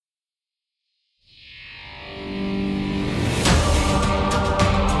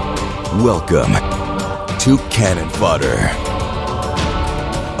Welcome to Cannon Fodder,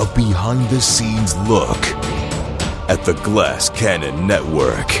 a behind-the-scenes look at the Glass Cannon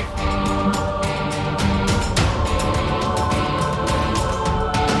Network.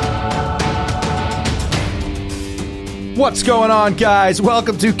 What's going on, guys?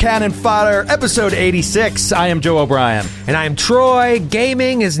 Welcome to Cannon Fodder, episode 86. I am Joe O'Brien. And I'm Troy.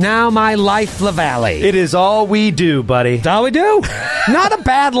 Gaming is now my life, LaValle. It is all we do, buddy. It's all we do. Not a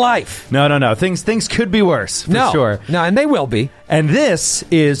bad life. No. Things could be worse, for sure. No, and they will be. And this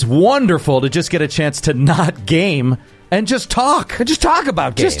is wonderful to just get a chance to not game and just talk. Just talk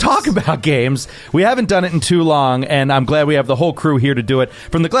about games. Just talk about games. We haven't done it in too long, and I'm glad we have the whole crew here to do it.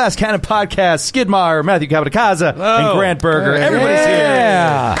 From the Glass Cannon Podcast, Skidmar, Matthew Capitacasa, and Grant Berger. Everybody's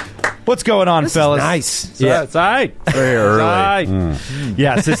here. What's going on, fellas? Nice. Yeah. It's all right. Very early.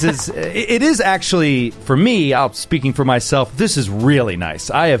 Yes, it is actually, for me, speaking for myself, this is really nice.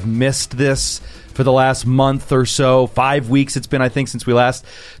 I have missed this for the last month or so. 5 weeks it's been, I think, since we last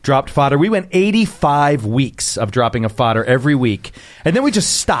dropped fodder. We went 85 weeks of dropping a fodder every week, and then we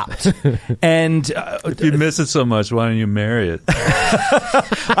just stopped. And if you miss it so much, why don't you marry it?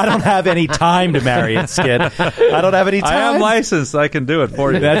 I don't have any time to marry it, Skid. I don't have any time. I am licensed. I can do it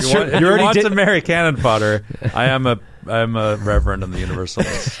for you. That's true. If you want to marry Cannon Fodder, I'm a reverend in the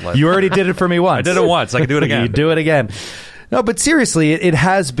Universalist life. You already did it for me once. I did it once. I can do it again. You do it again. No, but seriously, it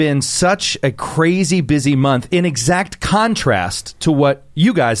has been such a crazy busy month, in exact contrast to what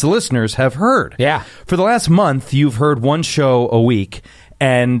you guys, the listeners, have heard. Yeah. For the last month, you've heard one show a week,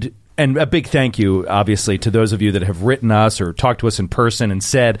 and a big thank you, obviously, to those of you that have written us or talked to us in person and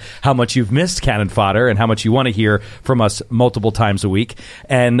said how much you've missed Cannon Fodder and how much you want to hear from us multiple times a week.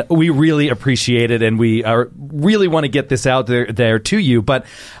 And we really appreciate it, and we really want to get this out there to you. But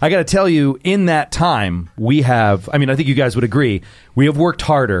I got to tell you, in that time, I think you guys would agree, we have worked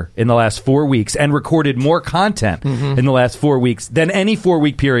harder in the last 4 weeks and recorded more content in the last 4 weeks than any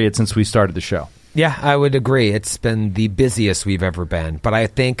 4-week period since we started the show. Yeah, I would agree. It's been the busiest we've ever been. But I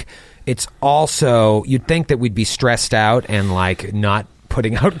think it's also, you'd think that we'd be stressed out and like not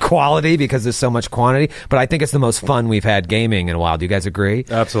putting out quality because there's so much quantity, but I think it's the most fun we've had gaming in a while. Do you guys agree?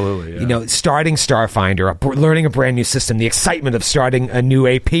 Absolutely. Yeah. You know, starting Starfinder, learning a brand new system, the excitement of starting a new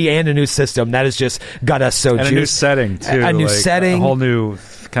AP and a new system, that has just got us so juiced. And a new setting, too. A new setting. A whole new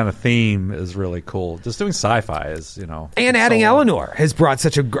kind of theme is really cool. Just doing sci-fi is, And adding Eleanor has brought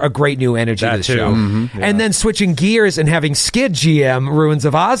such a great new energy to the show. Mm-hmm. Yeah. And then switching gears and having Skid GM Ruins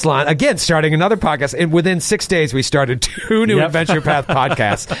of Aslan, again, starting another podcast. And within 6 days, we started 2 new Adventure Path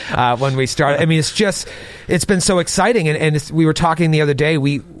podcasts when we started. I mean, it's been so exciting. And we were talking the other day,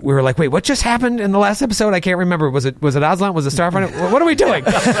 we were like, wait, what just happened in the last episode? I can't remember. Was it Aslan? Was it Starfinder? What are we doing?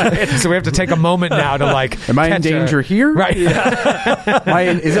 So we have to take a moment now to like... Am I in danger here? Right. Yeah.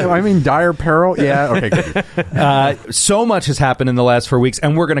 Am I in dire peril? Yeah, okay, good. So much has happened in the last 4 weeks,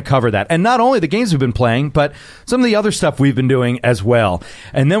 and we're going to cover that. And not only the games we've been playing, but some of the other stuff we've been doing as well.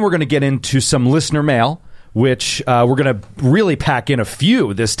 And then we're going to get into some listener mail, which we're going to really pack in a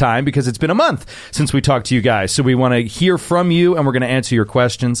few this time because it's been a month since we talked to you guys. So we want to hear from you, and we're going to answer your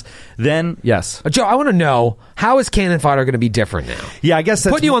questions. Then, yes. Joe, I want to know, how is Cannon Fodder going to be different now? Yeah, I guess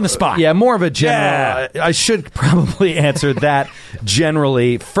that's... Putting you on the spot. Yeah, more of a general... Yeah. I should probably answer that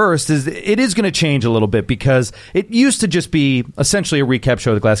generally first. It is going to change a little bit because it used to just be essentially a recap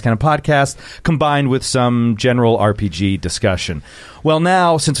show of the Glass Cannon Podcast combined with some general RPG discussion. Well,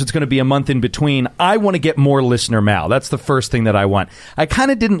 now, since it's going to be a month in between, I want to get more listener mail. That's the first thing that I want. I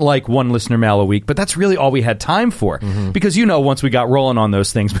kind of didn't like one listener mail a week, but that's really all we had time for. Mm-hmm. Because, once we got rolling on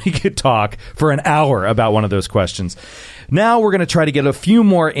those things, we could talk for an hour about one of those questions. Now we're going to try to get a few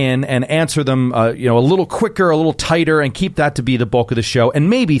more in and answer them a little quicker, a little tighter, and keep that to be the bulk of the show. And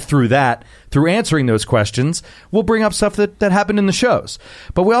maybe through answering those questions, we'll bring up stuff that happened in the shows.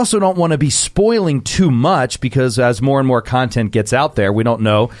 But we also don't want to be spoiling too much because as more and more content gets out there, we don't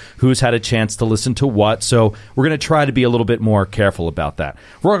know who's had a chance to listen to what. So we're going to try to be a little bit more careful about that.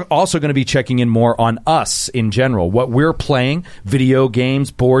 We're also going to be checking in more on us in general, what we're playing, video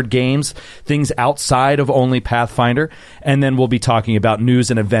games, board games, things outside of only Pathfinder. And then we'll be talking about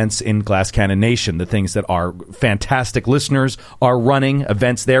news and events in Glass Cannon Nation, the things that our fantastic listeners are running,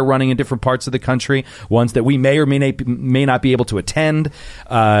 events they're running in different parts of the country, ones that we may or may not be able to attend.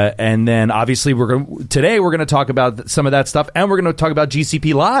 And then obviously today we're going to talk about some of that stuff, and we're going to talk about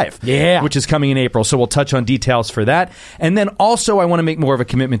GCP Live, which is coming in April. So we'll touch on details for that. And then also I want to make more of a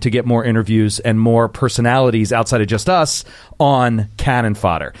commitment to get more interviews and more personalities outside of just us on Cannon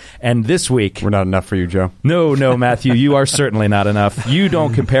Fodder. And this week... We're not enough for you, Joe. No, Matthew, you you are certainly not enough. You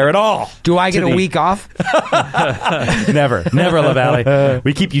don't compare at all. Do I get a week off? Never, LaValle.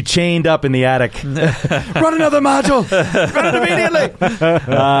 We keep you chained up in the attic. Run another module. Run it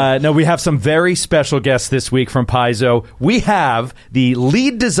immediately. No, we have some very special guests this week from Paizo. We have the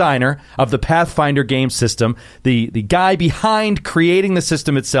lead designer of the Pathfinder game system, the guy behind creating the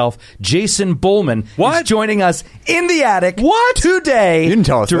system itself, Jason Bullman, is joining us in the attic today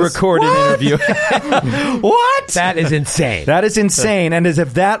to record an interview. What? That is insane. That is insane. And as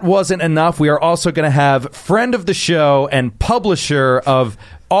if that wasn't enough, we are also going to have friend of the show and publisher of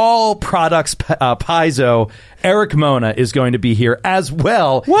all products, Paizo, Eric Mona, is going to be here as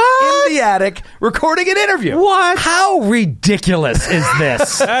well in the attic recording an interview. What? How ridiculous is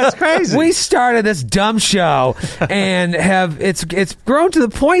this? That's crazy. We started this dumb show and it's grown to the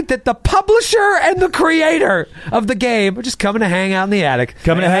point that the publisher and the creator of the game are just coming to hang out in the attic.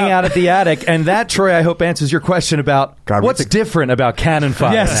 Hang out at the attic. And that, Troy, I hope answers your question about what's different about Cannon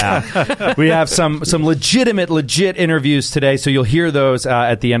Fodder now. We have some legit interviews today, so you'll hear those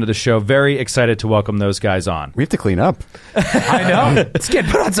at the end of the show. Very excited to welcome those guys on. We have to clean up. I know. Let's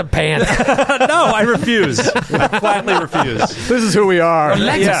put on some pants. No, I refuse. I flatly refuse. This is who we are. Our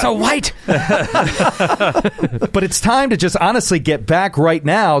legs are so white. But it's time to just honestly get back right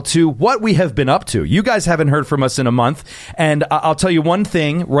now to what we have been up to. You guys haven't heard from us in a month, and I'll tell you one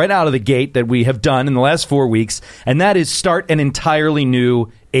thing right out of the gate that we have done in the last 4 weeks, and that is start an entirely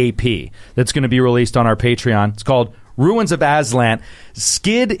new AP that's going to be released on our Patreon. It's called Ruins of Aslant.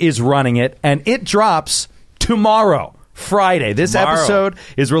 Skid is running it, and it drops tomorrow, Friday. This episode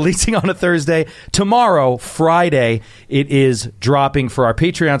is releasing on a Thursday. Tomorrow, Friday, it is dropping for our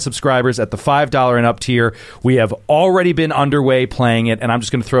Patreon subscribers at the $5 and up tier. We have already been underway playing it, and I'm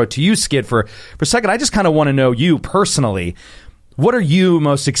just going to throw it to you, Skid, for a second. I just kind of want to know you personally. What are you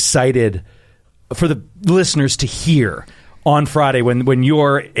most excited for the listeners to hear on Friday when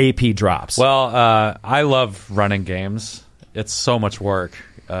your AP drops? Well, I love running games. It's so much work.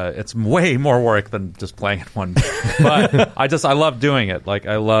 It's way more work than just playing it one. But I love doing it. Like,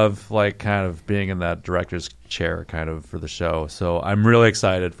 I love kind of being in that director's chair kind of for the show. So I'm really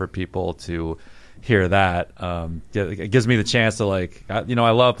excited for people to hear that. It gives me the chance to I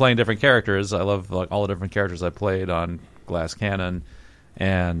love playing different characters. I love all the different characters I played on Glass Cannon.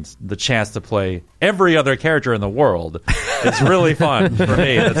 And the chance to play every other character in the world is really fun for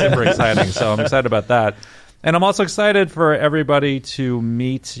me. That's super exciting. So I'm excited about that. And I'm also excited for everybody to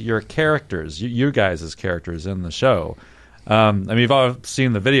meet your characters, you guys as characters in the show. You've all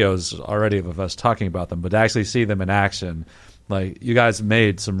seen the videos already of us talking about them, but to actually see them in action, you guys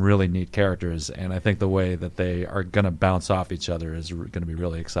made some really neat characters, and I think the way that they are going to bounce off each other is going to be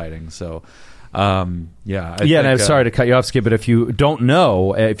really exciting. So, and I'm sorry to cut you off, Skip, but if you don't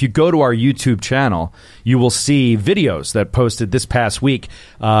know, if you go to our YouTube channel, you will see videos that posted this past week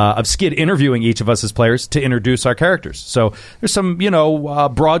of Skid interviewing each of us as players to introduce our characters. So there's some,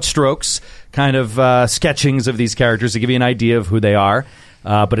 broad strokes, kind of sketchings of these characters to give you an idea of who they are.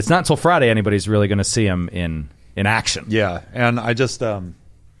 But it's not until Friday anybody's really going to see them in action. Yeah, and I just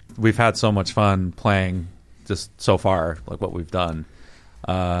we've had so much fun playing just so far, what we've done.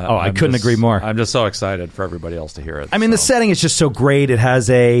 I couldn't agree more. I'm just so excited for everybody else to hear it. The setting is just so great. It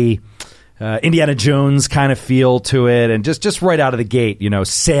has a Indiana Jones kind of feel to it, and just right out of the gate,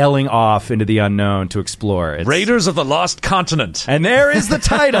 sailing off into the unknown to explore. Raiders of the Lost Continent. And there is the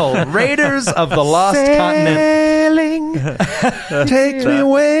title, Raiders of the Lost Continent. Take me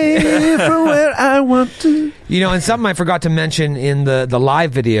away from where I want to. And something I forgot to mention in the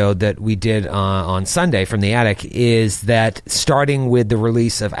live video that we did on Sunday from the attic is that starting with the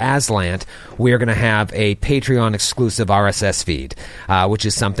release of Aslant, we're going to have a Patreon exclusive RSS feed, which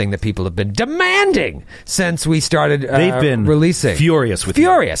is something that people have been demanding since we started They've been releasing. Furious with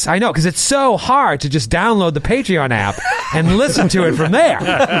Furious, I know, because it's so hard to just download the Patreon app and listen to it from there.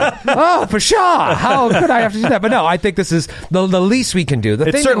 Oh, for sure. How could I have to do that? But no, I think this is the least we can do.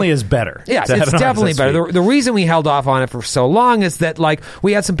 It certainly is better. Yes, it's definitely better. The reason we held off on it for so long is that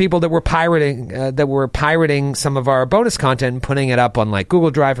we had some people that were pirating some of our bonus content and putting it up on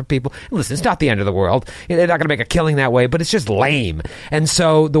Google Drive for people. And listen, it's not the end of the world. They're not going to make a killing that way, but it's just lame. And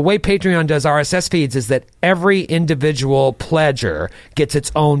so the way Patreon does RSS feeds is that every individual pledger gets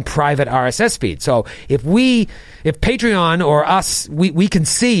its own private RSS feed. So if Patreon or us, we can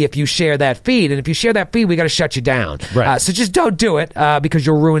see if you share that feed, and if you share that feed, we got to shut you down. Right. So just don't do it because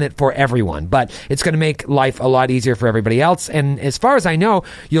you'll ruin it for everyone. But it's going to make life a lot easier for everybody else. And as far as I know,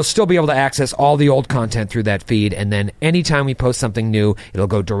 you'll still be able to access all the old content through that feed. And then anytime we post something new, it'll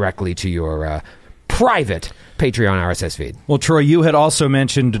go directly to your private Patreon RSS feed. Well, Troy, you had also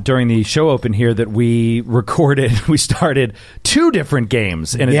mentioned during the show open here that we started 2 different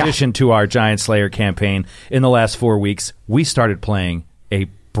games in addition to our Giant Slayer campaign in the last 4 weeks. We started playing a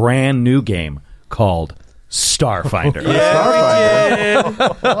brand new game called Starfinder.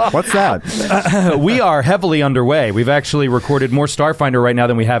 Starfinder. What's that? We are heavily underway. We've actually recorded more Starfinder right now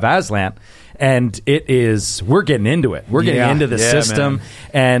than we have Aslant. And we're getting into it. We're getting into the system. Man.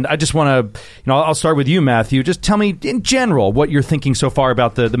 And I just want to, I'll start with you, Matthew. Just tell me in general what you're thinking so far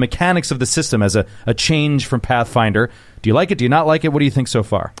about the mechanics of the system as a change from Pathfinder. Do you like it? Do you not like it? What do you think so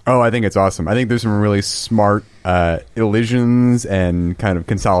far? Oh, I think it's awesome. I think there's some really smart elisions and kind of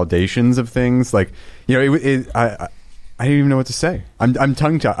consolidations of things. Like, I don't even know what to say. I'm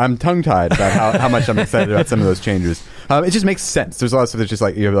tongue-tied about how much I'm excited about some of those changes. It just makes sense. There's a lot of stuff that's just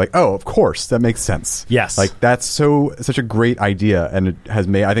like, you're like, oh, of course, that makes sense. Yes. Like, that's such a great idea, and it has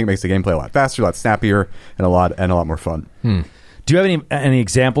made, I think, makes the gameplay a lot faster, a lot snappier, and a lot more fun. Do you have any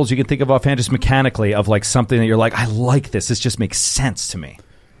examples you can think of offhand, just mechanically, of like something that you're like, I like this. This just makes sense to me.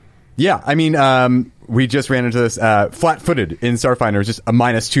 Yeah, I mean, we just ran into this flat-footed in Starfinder is just a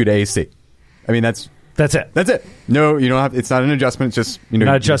 -2 to AC. I mean, that's it. That's it. No, you don't have. It's not an adjustment. It's just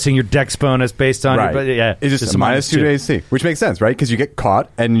not adjusting your dex bonus based on right. It's just a -2 to AC, which makes sense, right? Because you get caught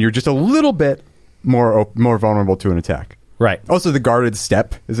and you're just a little bit more vulnerable to an attack. Right. Also, the guarded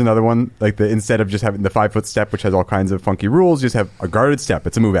step is another one. Like instead of just having the 5-foot step, which has all kinds of funky rules, you just have a guarded step.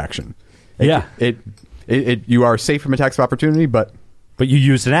 It's a move action. You are safe from attacks of opportunity, but you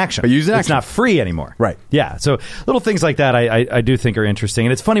used an action. It's not free anymore. Right. Yeah. So little things like that I do think are interesting.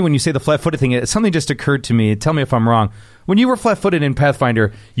 And it's funny when you say the flat-footed thing, something just occurred to me. Tell me if I'm wrong. When you were flat-footed in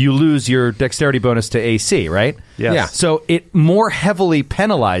Pathfinder, you lose your dexterity bonus to AC, right? Yes. Yeah. So it more heavily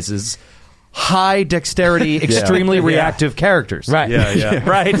penalizes high dexterity, extremely reactive characters. Right. Yeah.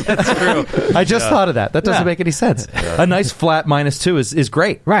 Right? That's true. I just thought of that. That doesn't make any sense. A nice flat -2 is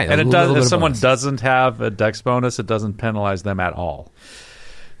great. Right. And it does. If someone doesn't have a dex bonus, it doesn't penalize them at all.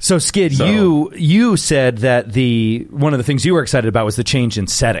 So, Skid, you said that one of the things you were excited about was the change in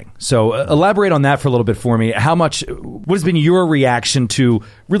setting. So, elaborate on that for a little bit for me. What has been your reaction to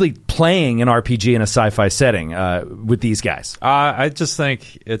really playing an RPG in a sci-fi setting with these guys? I just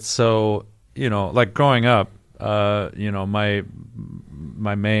think it's so, like growing up, my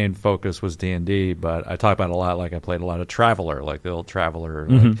main focus was D&D, but I talk about it a lot. Like I played a lot of Traveller, like the old Traveller,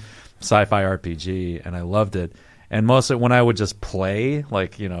 like sci-fi RPG, and I loved it. And mostly when I would just play,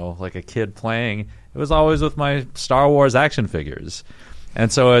 like a kid playing, it was always with my Star Wars action figures. And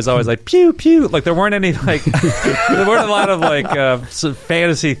so it was always like, pew, pew. Like there weren't any, like, there weren't a lot of, like,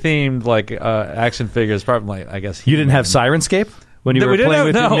 fantasy-themed, like, action figures. Probably, I guess. You didn't have Sirenscape when you were playing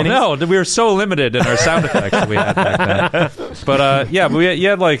with your minis? No, we were so limited in our sound effects that we had back then. But, you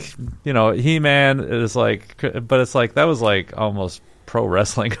had, like, He-Man is like, but it's like, that was, like, almost pro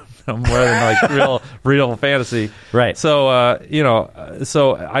wrestling. More than like real fantasy, right? So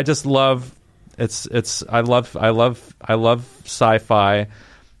so I just love I love sci-fi,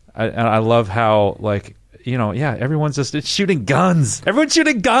 and I love how everyone's just shooting guns. Everyone's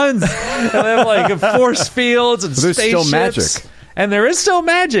shooting guns, and they have like force fields and there's spaceships. Still magic. And there is still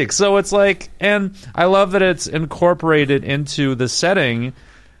magic, so it's like, and I love that it's incorporated into the setting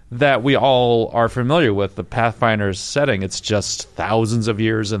that we all are familiar with, the Pathfinder's setting. It's just thousands of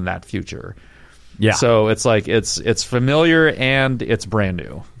years in that future. Yeah. So it's like it's familiar and it's brand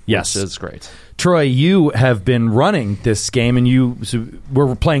new. Yes. Which is great. Troy, you have been running this game, and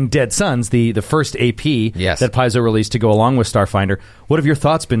we're playing Dead Suns, the first AP that Paizo released to go along with Starfinder. What have your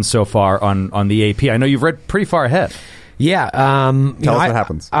thoughts been so far on the AP? I know you've read pretty far ahead. Yeah. Tell us what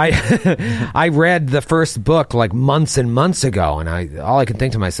happens. I read the first book like months and months ago, and all I could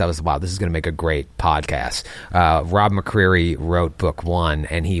think to myself is, wow, this is going to make a great podcast. Rob McCreary wrote book 1,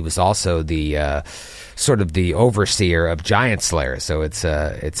 and he was also the sort of the overseer of Giant Slayer. So it's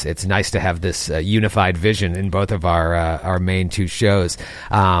nice to have this unified vision in both of our main 2 shows.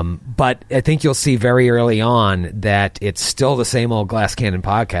 But I think you'll see very early on that it's still the same old Glass Cannon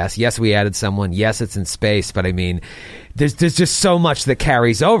podcast. Yes, we added someone. Yes, it's in space. But I mean, there's just so much that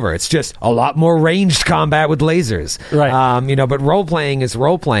carries over. It's just a lot more ranged combat with lasers, right? But role playing is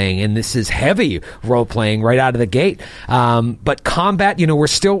role playing, and this is heavy role playing right out of the gate. But combat, we're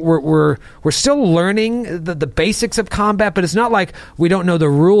still learning learning the basics of combat, but it's not like we don't know the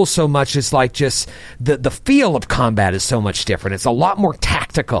rules so much. It's like just the feel of combat is so much different. It's a lot more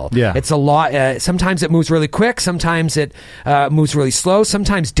tactical. Yeah. It's a lot. Sometimes it moves really quick. Sometimes it moves really slow.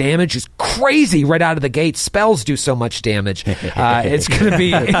 Sometimes damage is crazy right out of the gate. Spells do so much damage. It's going to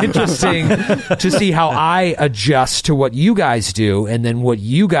be interesting to see how I adjust to what you guys do, and then what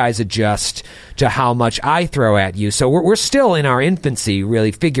you guys adjust to how much I throw at you. So we're still in our infancy,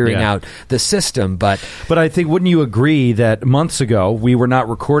 really figuring out the system. But I think, wouldn't you agree that months ago we were not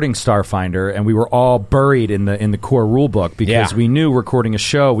recording Starfinder, and we were all buried in the core rule book because we knew recording a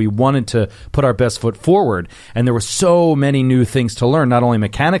show, we wanted to put our best foot forward, and there were so many new things to learn, not only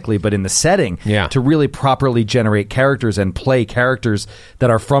mechanically but in the setting, to really properly generate characters and play characters that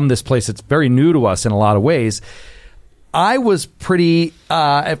are from this place. It's very new to us in a lot of ways. I was pretty,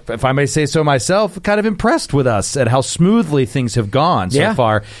 if I may say so myself, kind of impressed with us at how smoothly things have gone so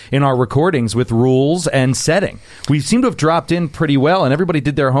far in our recordings with rules and setting. We seem to have dropped in pretty well, and everybody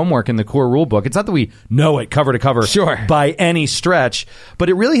did their homework in the core rule book. It's not that we know it cover to cover by any stretch, but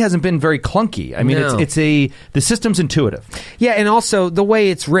it really hasn't been very clunky. I mean, the system's intuitive. Yeah, and also the way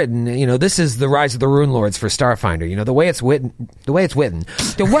it's written, this is the Rise of the Rune Lords for Starfinder. The way it's written is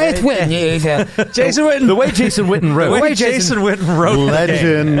Jason Witten. The way Jason Witten wrote. Jason Witten wrote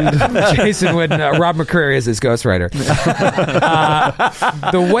legend. Jason Witten, Rob McCreary is his ghostwriter.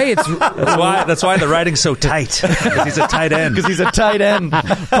 The way it's that's why the writing's so tight. He's a tight end. Because he's a tight end.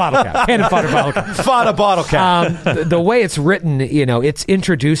 Bottle cap. Cannon fodder bottle cap. Fodder bottle cap. The way it's written, it's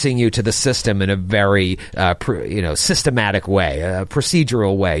introducing you to the system in a very systematic way, a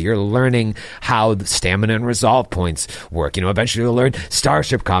procedural way. You're learning how the stamina and resolve points work. Eventually you'll learn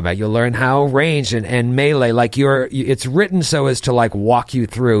starship combat. You'll learn how range and melee, it's written so as to walk you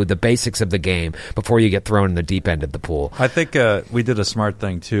through the basics of the game before you get thrown in the deep end of the pool. I think we did a smart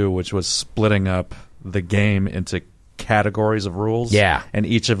thing too, which was splitting up the game into categories of rules. Yeah, and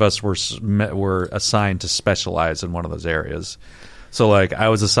each of us were assigned to specialize in one of those areas. So I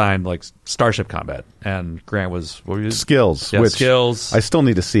was assigned starship combat, and Grant was skills. Yeah, which skills. I still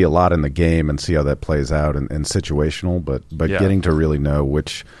need to see a lot in the game and see how that plays out and situational, but getting to really know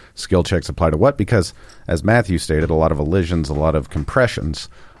which skill checks apply to what, because as Matthew stated, a lot of elisions, a lot of compressions,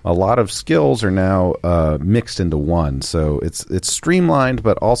 a lot of skills are now mixed into one. So it's streamlined,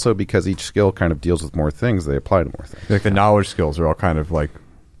 but also because each skill kind of deals with more things, they apply to more things. The knowledge skills are all kind of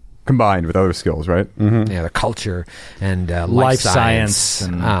combined with other skills, right? Mm-hmm. Yeah, the culture and life science.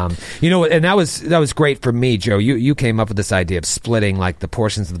 And that was great for me, Joe. You came up with this idea of splitting the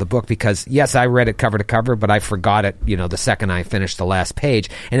portions of the book, because yes, I read it cover to cover, but I forgot it the second I finished the last page,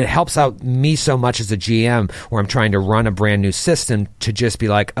 and it helps out me so much as a GM where I'm trying to run a brand new system to just be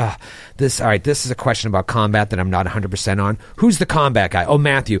this is a question about combat that I'm not 100% on. Who's the combat guy? Oh,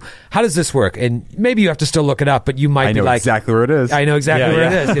 Matthew. How does this work? And maybe you have to still look it up, but you might be exactly where it is. I know exactly where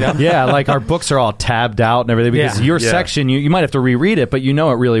it is. Yeah, our books are all tabbed out and everything, because your section, you might have to reread it, but you know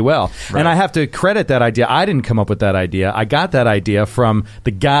it really well. Right. And I have to credit that idea. I didn't come up with that idea. I got that idea from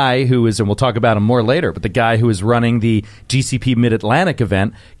the guy who is, and we'll talk about him more later, but the guy who is running the GCP Mid-Atlantic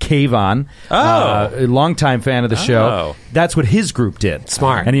event, Kayvon, a longtime fan of the show. That's what his group did.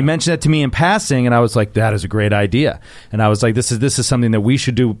 Smart. And he mentioned that to me in passing, and I was like, that is a great idea. And I was like, this is something that we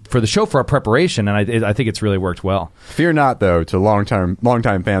should do for the show for our preparation, and I think it's really worked well. Fear not, though, to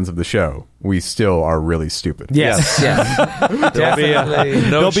longtime fans of the show, we still are really stupid. Yes. There'll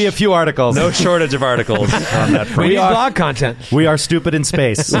be a few articles. No shortage of articles on that front. We need blog content. We are stupid in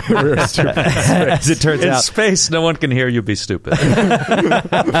space. We're stupid in space. As it turns out. In space, no one can hear you be stupid.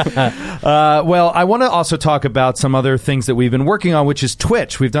 Well, I want to also talk about some other things that we've been working on, which is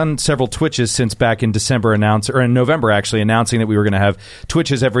Twitch. We've done several Twitches since back in in November, actually, announcing that we were going to have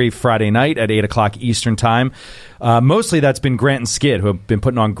Twitches every Friday night at 8 o'clock Eastern Time. Mostly that's been Grant and Skid, who have been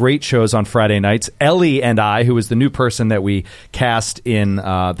putting on great shows on Friday nights. Ellie and I, who is the new person that we cast in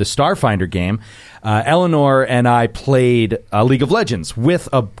the Starfinder game, Eleanor and I played League of Legends with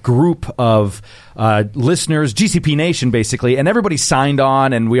a group of listeners, GCP Nation basically, and everybody signed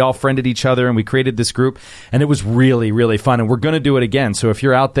on, and we all friended each other, and we created this group, and it was really, really fun, and we're going to do it again. So if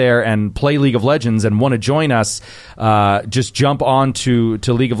you're out there and play League of Legends and want to join us, just jump on to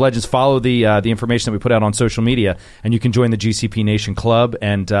League of Legends, follow the information that we put out on social media, and you can join the GCP Nation Club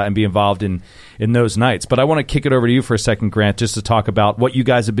and be involved in those nights. But I want to kick it over to you for a second, Grant, just to talk about what you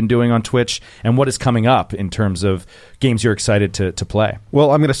guys have been doing on Twitch and what is coming up in terms of games you're excited to play.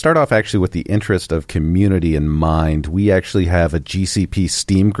 Well, I'm going to start off actually with the interest of community in mind. We actually have a GCP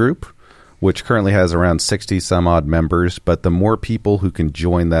Steam group, which currently has around 60 some odd members, but the more people who can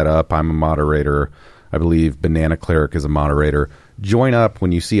join that up, I'm a moderator, I believe Banana Cleric is a moderator, join up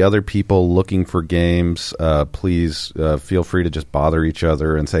when you see other people looking for games. Please feel free to just bother each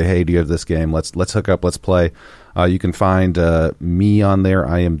other and say, hey, do you have this game? Let's hook up. Let's play. You can find me on there.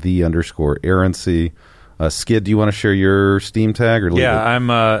 I am _Errancy. Skid, do you want to share your Steam tag? Or yeah,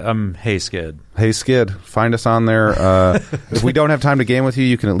 I'm Hey Skid. Hey Skid, find us on there. If we don't have time to game with you,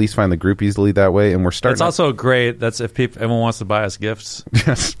 you can at least find the group easily that way. And we're starting. It's also great. That's if anyone wants to buy us gifts.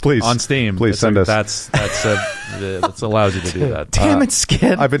 Yes, please on Steam. Please send us. That allows you to do that. Damn it,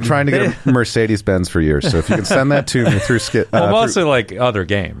 Skid! I've been trying to get a Mercedes-Benz for years, so if you can send that to me through Skid. Well, mostly like other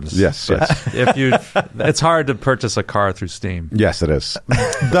games. Yes, yes. It's hard to purchase a car through Steam. Yes, it is.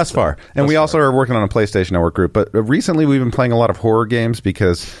 Thus far, and we also are working on a PlayStation Network group. But recently, we've been playing a lot of horror games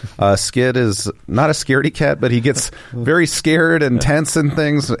because Skid is not a scaredy cat, but he gets very scared and tense and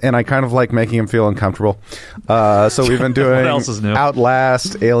things, and I kind of like making him feel uncomfortable. So we've been doing what else is new?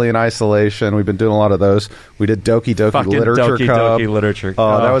 Outlast, Alien Isolation. We've been doing a lot of those. We did Doki Doki Fucking Literature Club. Doki Literature.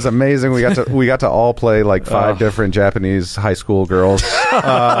 Oh, that was amazing. We got to all play like 5 different Japanese high school girls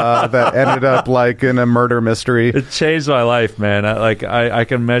that ended up like in a murder mystery. It changed my life, man. I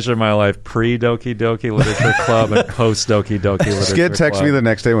can measure my life pre Doki Doki Literature Club and post Doki Doki Literature Skid texted Club. me the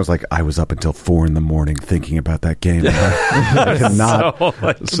next day and was like, I was up until 4 a.m. thinking about that game. I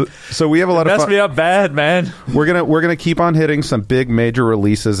cannot. So we have a lot of fun. Messed me up bad, man. We're gonna keep on hitting some big major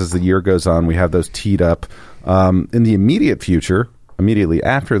releases as the year goes on. We have those teed up. In the immediate future, immediately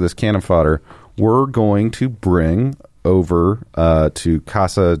after this Cannon Fodder, we're going to bring over to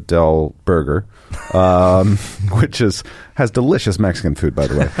Casa del Burger, which has delicious Mexican food, by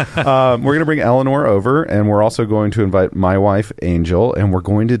the way. We're going to bring Eleanor over, and we're also going to invite my wife, Angel, and we're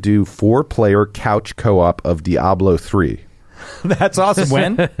going to do 4-player couch co-op of Diablo 3. That's awesome.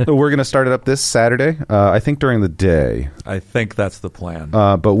 When? We're going to start it up this Saturday, I think during the day. I think that's the plan.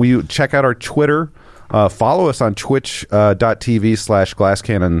 But we check out our Twitter. Follow us on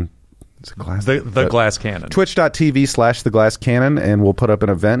twitch.tv/glasscannon. The Glass Cannon. Twitch.tv/The Glass Cannon, and we'll put up an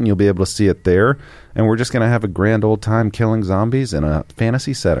event, and you'll be able to see it there. And we're just going to have a grand old time killing zombies in a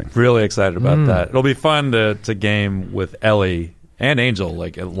fantasy setting. Really excited about that. It'll be fun to game with Ellie and Angel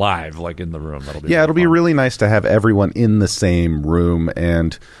like live, like in the room. It'll be really nice to have everyone in the same room,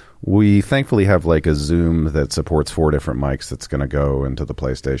 and we thankfully have like a Zoom that supports 4 different mics that's going to go into the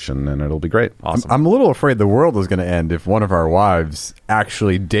PlayStation, and it'll be great. Awesome. I'm a little afraid the world is going to end if one of our wives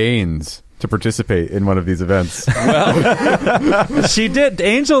actually deigns to participate in one of these events. Well, she did.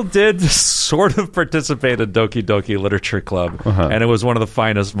 Angel did sort of participate in Doki Doki Literature Club, and it was one of the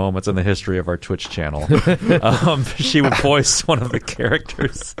finest moments in the history of our Twitch channel. She would voice one of the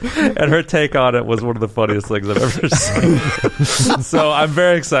characters, and her take on it was one of the funniest things I've ever seen. So I'm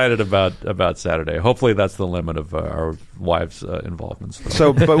very excited about Saturday. Hopefully, that's the limit of our wives' involvements.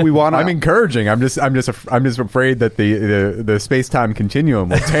 So, but we want. I'm encouraging. I'm just afraid that the space-time continuum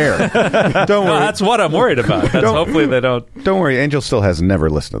will tear. Don't worry. That's what I'm worried about. Hopefully they don't. Don't worry. Angel still has never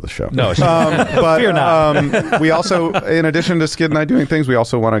listened to the show. No, but fear not. We also, in addition to Skid and I doing things, we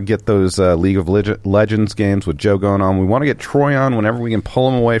also want to get those League of Legends games with Joe going on. We want to get Troy on whenever we can pull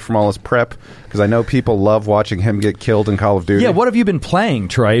him away from all his prep, because I know people love watching him get killed in Call of Duty. Yeah, what have you been playing,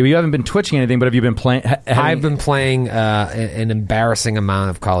 Troy? You haven't been twitching anything, but have you been playing? I've been playing an embarrassing amount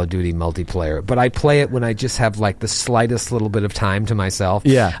of Call of Duty multiplayer, but I play it when I just have like the slightest little bit of time to myself.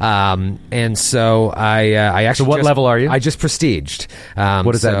 Yeah. And so I actually. So what level are you? I just prestiged.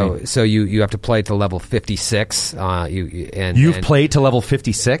 What does that mean? So you have to play to level 56. You've played to level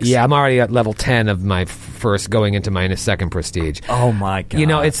 56? Yeah, I'm already at level 10 of my first, going into my second prestige. Oh my god! You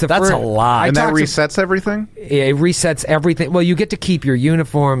know, it's that's a lot. And that resets everything? It resets everything. Well, you get to keep your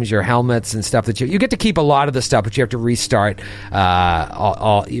uniforms, your helmets, and stuff that you get to keep a lot of the stuff, but you have to restart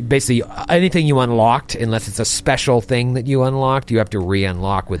basically anything you unlocked, unless it's a special thing that you unlocked, you have to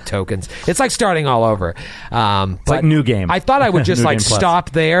re-unlock with tokens. It's like starting all over. It's like new game. I thought I would just New like Game Plus.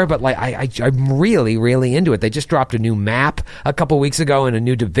 stop there, but like I'm really, really into it. They just dropped a new map a couple weeks ago and a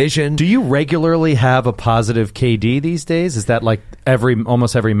new division. Do you regularly have a positive KD these days? Is that like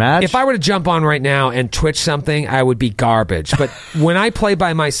almost every match? If I were to jump on right now and Twitch something, I would be garbage. But when I play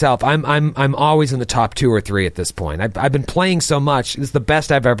by myself, I'm always in the top 2 or 3 at this point. I've been playing so much. It's the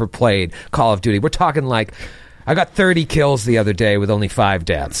best I've ever played Call of Duty. We're talking like, I got 30 kills the other day with only 5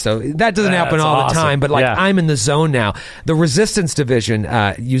 deaths. So that doesn't happen all the time, but like I'm in the zone now. The Resistance Division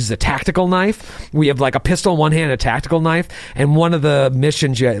uses a tactical knife. We have like a pistol in one hand, a tactical knife, and one of the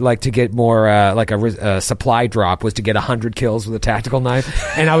missions you like to get more like a supply drop was to get 100 kills with a tactical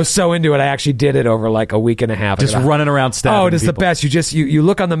knife. And I was so into it, I actually did it over like a week and a half. Just running around stabbing Oh, it is the people. best. You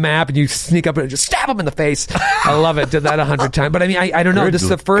look on the map and you sneak up and just stab them in the face. I love it. Did that 100 times. But I mean, I don't know. This is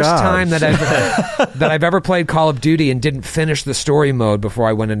the first time that I've ever played Call Call of Duty and didn't finish the story mode before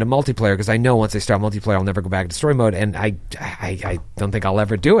I went into multiplayer because I know once I start multiplayer, I'll never go back to story mode, and I don't think I'll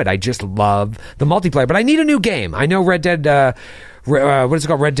ever do it. I just love the multiplayer, but I need a new game. I know Red Dead. What is it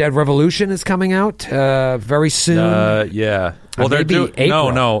called? Red Dead Revolution is coming out very soon. Yeah. Well, they're doing.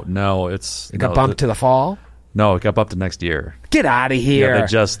 No. It got bumped to the fall. No, it got bumped to next year. Get out of here!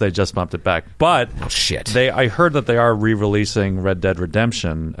 Yeah, they just bumped it back. But shit. I heard that they are re-releasing Red Dead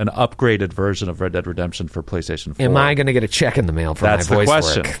Redemption, an upgraded version of Red Dead Redemption for PlayStation 4. Am I going to get a check in the mail for That's my voice the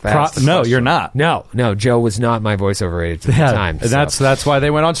question. work? That's the no, question. you're not. No, Joe was not my voiceover agent at the time. So. That's why they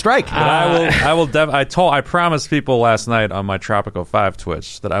went on strike. But I promised people last night on my Tropico 5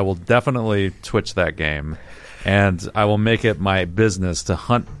 Twitch that I will definitely Twitch that game. And I will make it my business to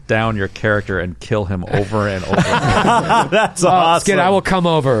hunt down your character and kill him over and over again. That's awesome. Skid, I will come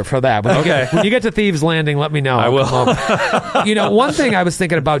over for that. When you get to Thieves Landing, let me know. I will. One thing I was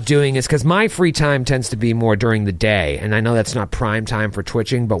thinking about doing is because my free time tends to be more during the day, and I know that's not prime time for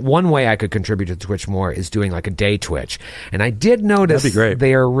twitching, but one way I could contribute to Twitch more is doing like a day Twitch. And I did notice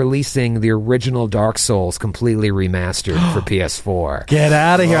they are releasing the original Dark Souls completely remastered for PS4. Get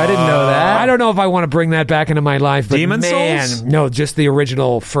out of here. I didn't know that. I don't know if I want to bring that back into my life, but Demon Souls? No, just the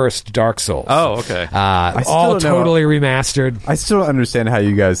original first Dark Souls. Oh, okay. All totally remastered. I still don't understand how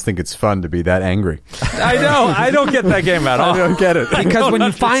you guys think it's fun to be that angry. I know. I don't get that game at all. I don't get it. Because when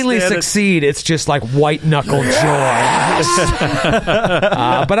you finally succeed, it's just like white knuckle joy.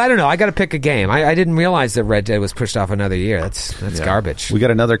 But I don't know. I got to pick a game. I didn't realize that Red Dead was pushed off another year. That's garbage. We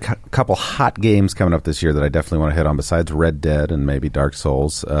got another couple hot games coming up this year that I definitely want to hit on besides Red Dead and maybe Dark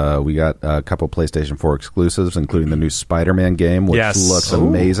Souls. We got a couple PlayStation 4 exclusives, including the new Spider-Man game, which looks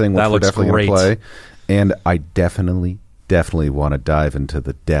amazing, which we're definitely going to play. And I definitely want to dive into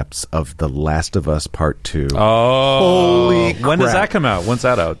the depths of The Last of Us Part 2. Oh. Holy crap. When does that come out? When's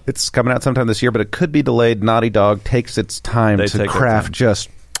that out? It's coming out sometime this year, but it could be delayed. Naughty Dog takes its time to craft just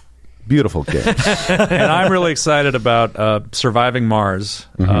beautiful games. And I'm really excited about Surviving Mars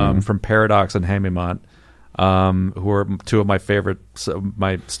from Paradox and Hamimont, who are two of my favorite,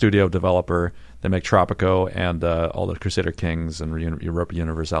 my studio developer. They make Tropico and all the Crusader Kings and Europa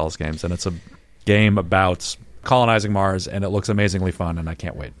Universalis games. And it's a game about colonizing Mars, and it looks amazingly fun, and I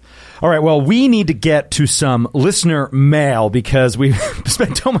can't wait. All right, well, we need to get to some listener mail because we've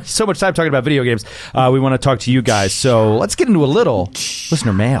spent so much time talking about video games. We want to talk to you guys, so let's get into a little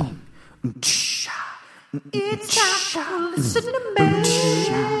listener mail. It's time for listener mail.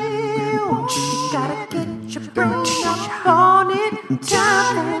 You gotta get your brain up on it.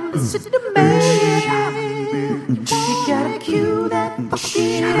 Time for listener mail. You gotta cue that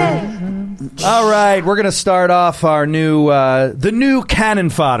fucking All right, we're going to start off our the new Cannon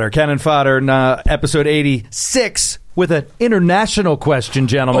Fodder episode 86 with an international question,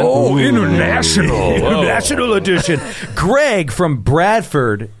 gentlemen. Oh, international. International edition. Greg from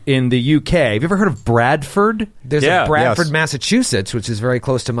Bradford in the UK. Have you ever heard of Bradford? There's a Bradford, Massachusetts, which is very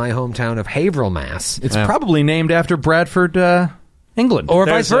close to my hometown of Haverhill, Mass. It's probably named after Bradford, England. Or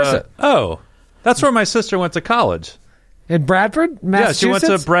vice versa. That's where my sister went to college. In Bradford, Massachusetts? Yeah, she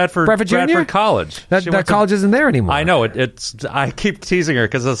went to Bradford College. That college isn't there anymore. I know. I keep teasing her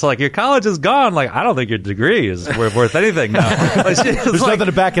because it's like, your college is gone. Like, I don't think your degree is worth anything now. Like, there's nothing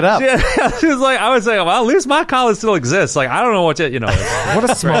to back it up. She was like, I would say, well, at least my college still exists. Like, I don't know what What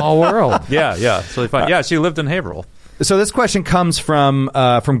a small world. Yeah, it's really fun. Yeah, she lived in Haverhill. So this question comes from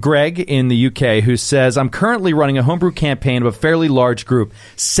Greg in the UK, who says, I'm currently running a homebrew campaign of a fairly large group,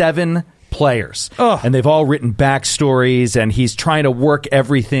 7 players. And they've all written backstories, and he's trying to work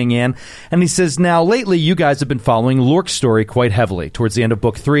everything in. And he says, now, lately, you guys have been following Lork's story quite heavily, towards the end of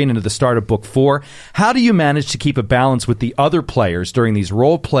Book 3 and into the start of Book 4. How do you manage to keep a balance with the other players during these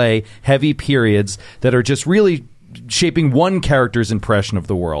role-play heavy periods that are just really shaping one character's impression of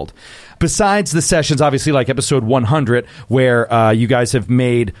the world? Besides the sessions, obviously, like episode 100, where you guys have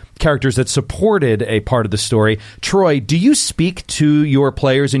made characters that supported a part of the story. Troy, do you speak to your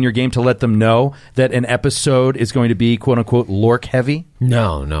players in your game to let them know that an episode is going to be, quote-unquote, Lork heavy?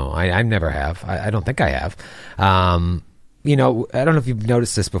 No, I never have. I don't think I have. I don't know if you've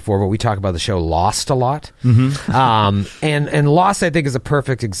noticed this before, but we talk about the show Lost a lot. And Lost, I think, is a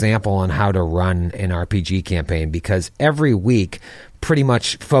perfect example on how to run an RPG campaign, because every week pretty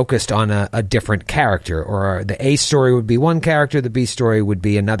much focused on a different character, or the A story would be one character, the B story would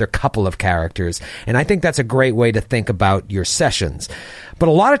be another couple of characters. And I think that's a great way to think about your sessions. But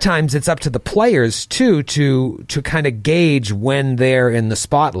a lot of times it's up to the players, too, to kind of gauge when they're in the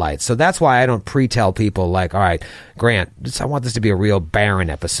spotlight. So that's why I don't pre-tell people, like, all right, Grant, I want this to be a real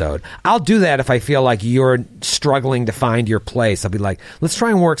Baron episode. I'll do that if I feel like you're struggling to find your place. I'll be like, let's try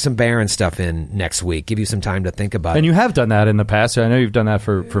and work some Baron stuff in next week. Give you some time to think about it. And you have done that in the past. I know you've done that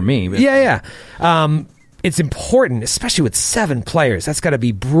for me. But. Yeah. It's important, especially with 7 players. That's got to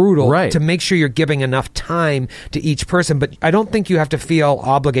be brutal right. to make sure you're giving enough time to each person. But I don't think you have to feel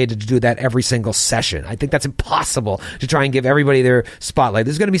obligated to do that every single session. I think that's impossible to try and give everybody their spotlight.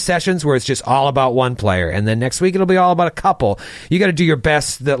 There's going to be sessions where it's just all about one player, and then next week it'll be all about a couple. You got to do your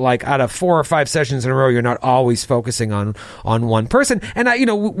best that, like, out of 4 or 5 sessions in a row, you're not always focusing on one person. And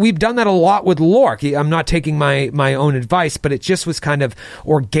we've done that a lot with Lork. I'm not taking my own advice, but it just was kind of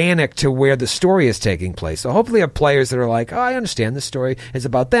organic to where the story is taking place. So hopefully have players that are like, I understand this story is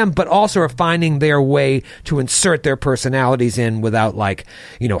about them, but also are finding their way to insert their personalities in without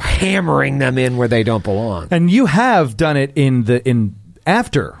hammering them in where they don't belong. And you have done it in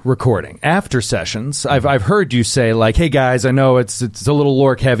after recording, after sessions. I've heard you say, like, hey guys, I know it's a little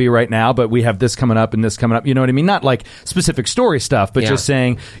Lork heavy right now, but we have this coming up and this coming up. You know what I mean? Not like specific story stuff, but just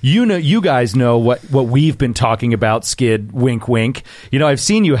saying, you guys know what we've been talking about, Skid, wink, wink. I've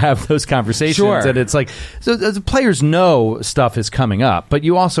seen you have those conversations, sure. And it's like, so the players know stuff is coming up, but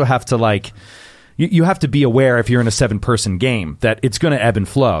you also have to you have to be aware if you're in a 7-person game that it's going to ebb and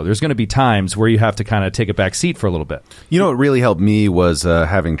flow. There's going to be times where you have to kind of take a back seat for a little bit. What really helped me was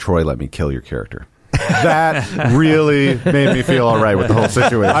having Troy let me kill your character. That really made me feel all right with the whole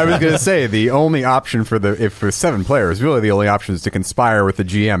situation. I was going to say the only option for 7 players, really the only option is to conspire with the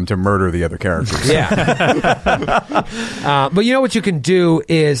GM to murder the other characters. Yeah. But you know what you can do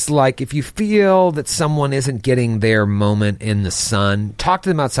is, like, if you feel that someone isn't getting their moment in the sun, talk to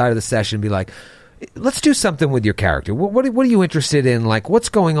them outside of the session and be like, let's do something with your character. What are you interested in? Like, what's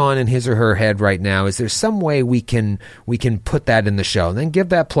going on in his or her head right now? Is there some way we can put that in the show? And then give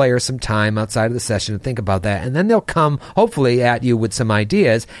that player some time outside of the session to think about that. And then they'll come, hopefully, at you with some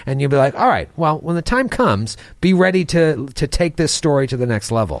ideas. And you'll be like, all right, well, when the time comes, be ready to take this story to the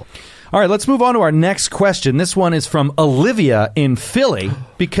next level. All right, let's move on to our next question. This one is from Olivia in Philly,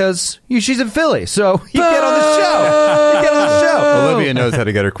 because she's in Philly, so you get on the show. You get on the show. Olivia knows how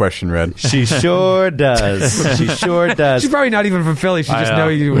to get her question read. She sure does. She sure does. She's probably not even from Philly. She just know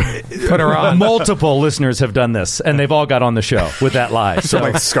you put her on. Multiple listeners have done this, and they've all got on the show with that lie. So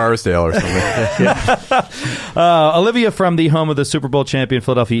like Scarsdale or something. Olivia from the home of the Super Bowl champion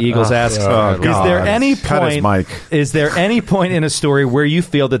Philadelphia Eagles asks, is there any point in a story where you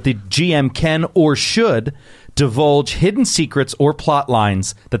feel that the GM can or should divulge hidden secrets or plot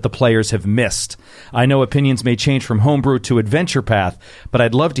lines that the players have missed? I know opinions may change from homebrew to adventure path, but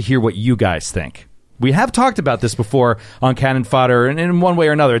I'd love to hear what you guys think. We have talked about this before on Cannon Fodder, and in one way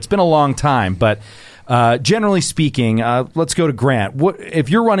or another. It's been a long time, but generally speaking, let's go to Grant. What if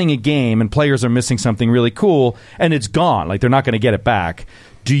you're running a game and players are missing something really cool and it's gone, like they're not going to get it back?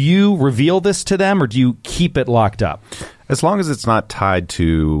 Do you reveal this to them, or do you keep it locked up? As long as it's not tied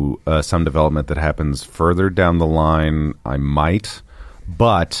to some development that happens further down the line, I might.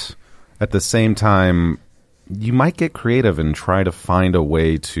 But at the same time, you might get creative and try to find a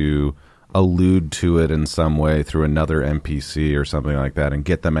way to allude to it in some way through another NPC or something like that and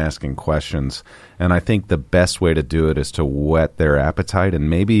get them asking questions. And I think the best way to do it is to whet their appetite, and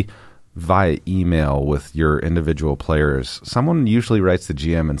maybe via email with your individual players. Someone usually writes the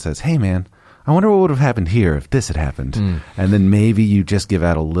GM and says, hey, man, I wonder what would have happened here if this had happened. And then maybe you just give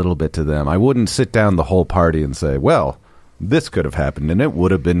out a little bit to them. I wouldn't sit down the whole party and say, well, this could have happened and it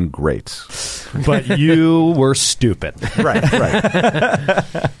would have been great. But you were stupid. Right.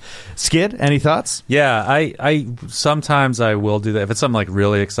 Skid, any thoughts? Yeah, I sometimes I will do that. If it's something like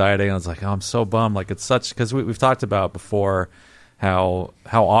really exciting, I was like, oh, I'm so bummed. Like, it's such, because we've talked about before how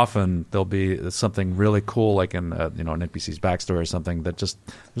often there'll be something really cool, like in an NPC's backstory or something, that just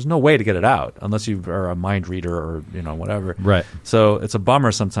there's no way to get it out unless you are a mind reader or whatever. Right. So it's a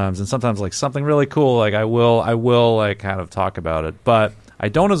bummer sometimes, and sometimes like something really cool, like I will like kind of talk about it, but I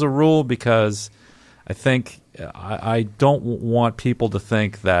don't as a rule, because I think I don't want people to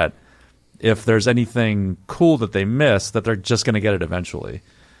think that if there's anything cool that they miss, that they're just going to get it eventually.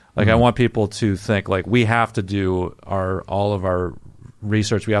 Like, I want people to think, like, we have to do all of our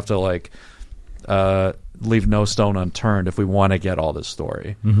research. We have to, like, leave no stone unturned if we want to get all this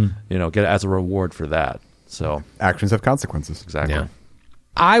story. Get it as a reward for that. So actions have consequences. Exactly. Yeah.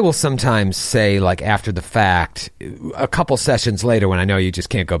 I will sometimes say, like, after the fact, a couple sessions later when I know you just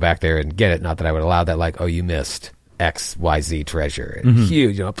can't go back there and get it, not that I would allow that, like, oh, you missed XYZ treasure.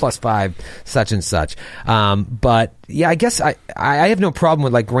 Huge, +5, such and such. But yeah, I guess I have no problem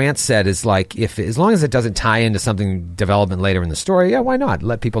with, like Grant said, is like as long as it doesn't tie into something development later in the story, yeah, why not?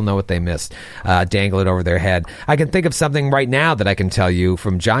 Let people know what they missed. Dangle it over their head. I can think of something right now that I can tell you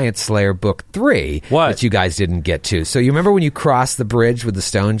from Giant Slayer Book 3 that you guys didn't get to. So you remember when you crossed the bridge with the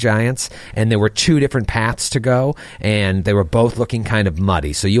stone giants and there were 2 different paths to go and they were both looking kind of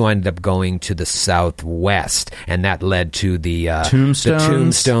muddy. So you ended up going to the southwest and that led to the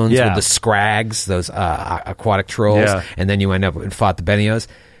tombstones with the scrags, those aquatic trolls. Yeah. And then you end up and fought the Benios.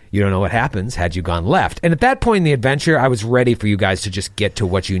 You don't know what happens had you gone left. And at that point in the adventure, I was ready for you guys to just get to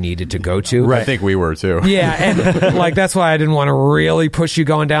what you needed to go to. Right. I think we were too. Yeah, and like that's why I didn't want to really push you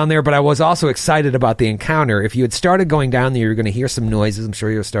going down there, but I was also excited about the encounter. If you had started going down there, you're going to hear some noises. I'm sure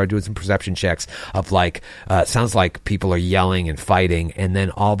you'll start doing some perception checks of like, it sounds like people are yelling and fighting, and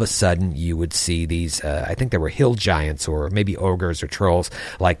then all of a sudden you would see these, I think they were hill giants or maybe ogres or trolls,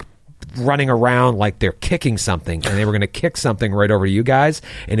 like running around like they're kicking something, and they were going to kick something right over to you guys,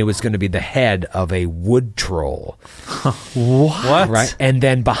 and it was going to be the head of a wood troll. What? Right? And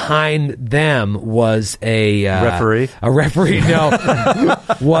then behind them was a referee. A referee, no.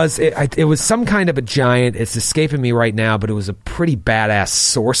 It was some kind of a giant. It's escaping me right now, but it was a pretty badass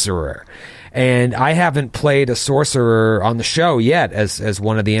sorcerer. And I haven't played a sorcerer on the show yet as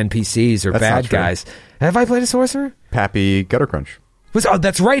one of the NPCs or bad guys. Have I played a sorcerer? Pappy Guttercrunch.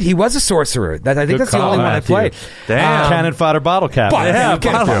 That's right. He was a sorcerer. I think that's the only one I played. Damn. Cannon fodder bottle cap.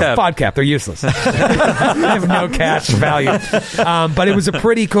 Bottle cap. They're useless. They have no cash value. But it was a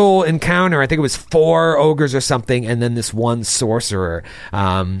pretty cool encounter. I think it was 4 ogres or something, and then this one sorcerer.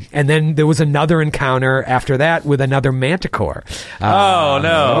 And then there was another encounter after that with another manticore. Oh,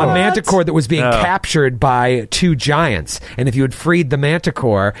 no. A manticore that was being captured by 2 giants. And if you had freed the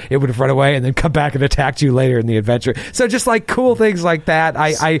manticore, it would have run away and then come back and attacked you later in the adventure. So just like cool things like that.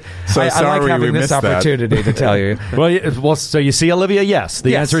 I like having this opportunity to tell you. Well, so you see, Olivia, yes.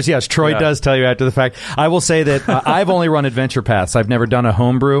 The answer is yes. Troy does tell you after the fact. I will say that I've only run adventure paths. I've never done a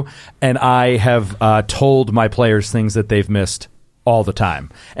homebrew, and I have told my players things that they've missed all the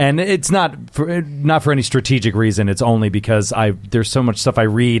time, and it's not for any strategic reason. It's only because there's so much stuff I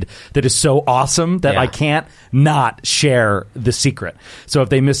read that is so awesome that I can't not share the secret. So if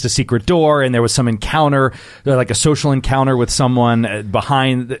they missed a secret door and there was some encounter, like a social encounter with someone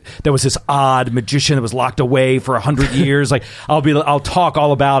behind, there was this odd magician that was locked away for 100 years. Like I'll talk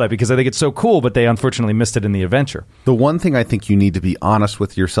all about it because I think it's so cool, but they unfortunately missed it in the adventure. The one thing I think you need to be honest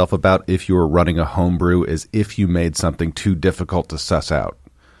with yourself about if you were running a homebrew is if you made something too difficult to suss out.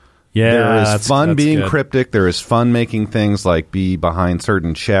 Yeah, there is fun being cryptic. There is fun making things like be behind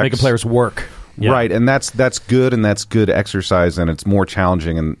certain checks, making players work. Yeah. Right, and that's good, and that's good exercise, and it's more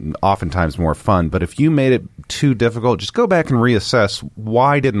challenging and oftentimes more fun. But if you made it too difficult, just go back and reassess,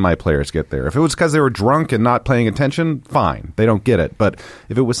 why didn't my players get there? If it was because they were drunk and not paying attention, fine, they don't get it. But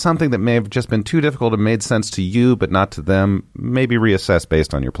if it was something that may have just been too difficult and made sense to you but not to them, maybe reassess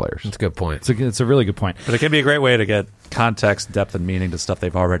based on your players. That's a good point. It's a really good point. But it can be a great way to get context, depth, and meaning to stuff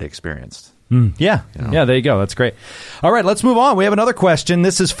they've already experienced. Yeah, there you go. That's great. All right, let's move on. We have another question.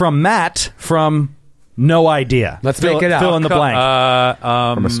 This is from Matt from No Idea. Let's make it out. Fill in the blank.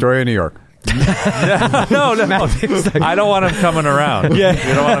 From Astoria, New York. No. I don't want him coming around. Yeah.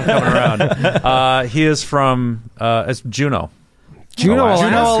 You don't want him coming around. He is from it's Juneau. Juneau,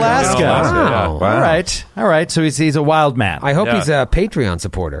 Alaska. Wow. All right. So he's a wild man. I hope he's a Patreon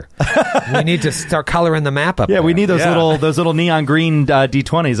supporter. We need to start coloring the map up. Yeah, there. we need those little neon green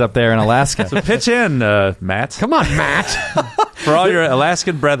D20s up there in Alaska. So pitch in, Matt. Come on, Matt. For all your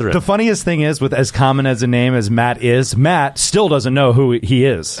Alaskan brethren. The funniest thing is, with as common as a name as Matt is, Matt still doesn't know who he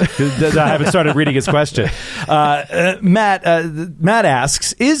is. I haven't started reading his question. Matt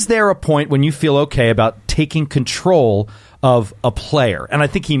asks, is there a point when you feel okay about taking control of a player? And I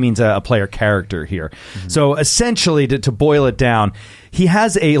think he means a player character here. Mm-hmm. So essentially, to boil it down, he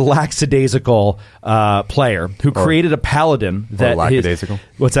has a lackadaisical player who created a paladin that lackadaisical.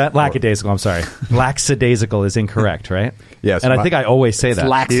 What's that? Lackadaisical. I'm sorry. Lackadaisical is incorrect, right? Yes. And I think I always say that. It's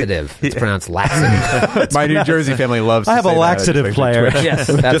laxative. It's pronounced laxative. My New Jersey family loves to I have say a laxative player. Yes,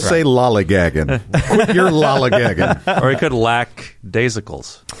 that's Just say lollygagging. Quit your lollygagging. Or he could lack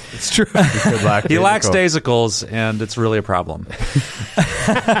daisicles. It's true. He lacks daisicles, and it's really a problem.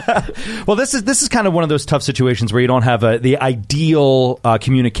 Well, this is kind of one of those tough situations where you don't have the ideal verbal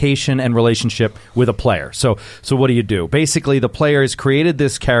communication and relationship with a player. So what do you do? Basically, the player has created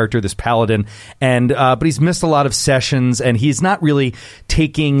this character, this paladin, and but he's missed a lot of sessions, and he's not really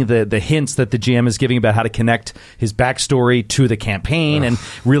taking the hints that the GM is giving about how to connect his backstory to the campaign and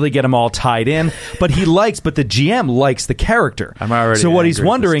really get him all tied in. But the GM likes the character. I'm already so what he's angry at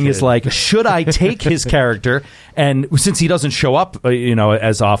wondering this is kid. like, should I take his character, and since he doesn't show up,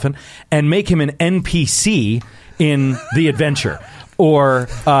 as often, and make him an NPC in the adventure? Or,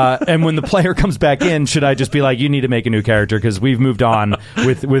 and when the player comes back in, should I just be like, you need to make a new character because we've moved on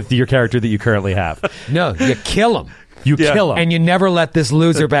with your character that you currently have? No, you kill him. You kill him. And you never let this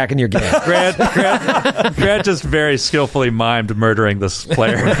loser back in your game. Grant just very skillfully mimed murdering this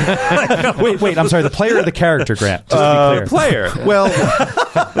player. Wait, I'm sorry, the player or the character, Grant? Just to be clear. Player. Well,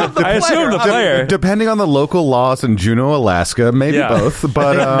 I assume the player. depending on the local laws in Juneau, Alaska, maybe Yeah. both.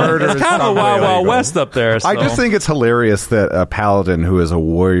 But It's kind of a Wild Wild West up there. So. I just think it's hilarious that a paladin who is a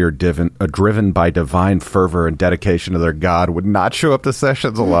warrior driven by divine fervor and dedication to their god would not show up to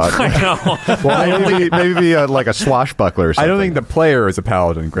sessions a lot. I know. Well, maybe be like a swashbuckler or I something. don't think the player is a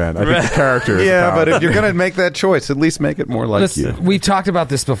paladin, Grant. I think the character is a Yeah, but paladin. if you're going to make that choice, at least make it more like Listen, you. we've talked about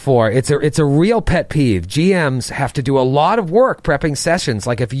this before. It's a real pet peeve. GMs have to do a lot of work prepping sessions.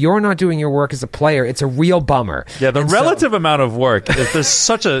 Like if you're not doing your work as a player, it's a real bummer. Yeah, the And relative amount of work. There's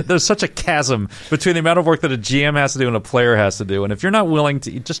such a chasm between the amount of work that a GM has to do and a player has to do. And if you're not willing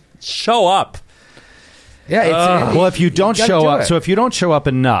to just show up. Well, if you don't gotta show do up, it. so if you don't show up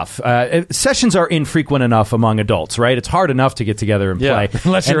enough, sessions are infrequent enough among adults, right? It's hard enough to get together and Yeah. play.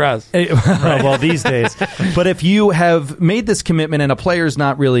 Unless you're us. Well, these days. But if you have made this commitment and a player's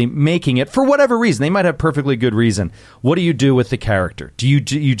not really making it, for whatever reason, they might have perfectly good reason, what do you do with the character? Do you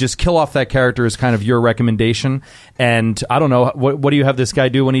just kill off that character as kind of your recommendation? And I don't know, what do you have this guy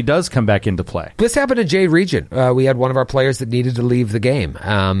do when he does come back into play? This happened in Jade Region. We had one of our players that needed to leave the game.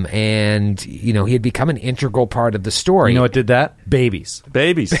 And, he had become an integral part of the story. You know what did that? Babies.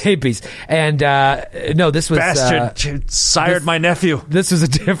 Babies. Babies. And, no, this was... Bastard sired my nephew. This was a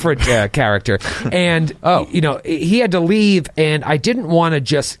different character. And, he had to leave, and I didn't want to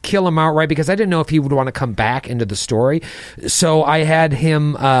just kill him outright because I didn't know if he would want to come back into the story. So I had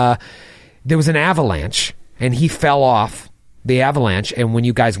him... there was an avalanche, and he fell off the avalanche, and when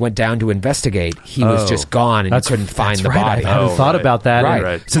you guys went down to investigate, he was just gone, and you couldn't find the body. I hadn't thought about that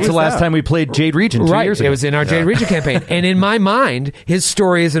Right. since the last time we played Jade Region 2 years ago. It was in our Jade Region campaign. And in my mind, his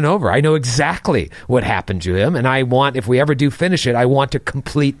story isn't over. I know exactly what happened to him, and I want, if we ever do finish it, I want to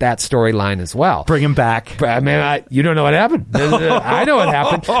complete that storyline as well. Bring him back. But, I mean, you don't know what happened. I know what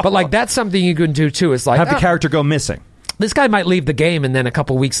happened. But, like, that's something you can do, too. It's like... Have the character go missing. This guy might leave the game and then a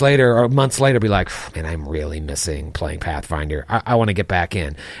couple weeks later or months later be like, man, I'm really missing playing Pathfinder. I want to get back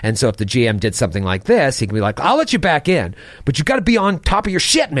in. And so if the GM did something like this, he can be like, I'll let you back in, but you got to be on top of your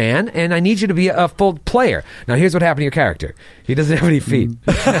shit, man, and I need you to be a full player. Now, here's what happened to your character. He doesn't have any feet.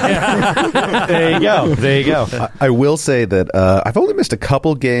 There you go. I will say that I've only missed a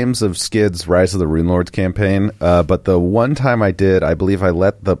couple games of Skid's Rise of the Rune Lords campaign, but the one time I did, I believe I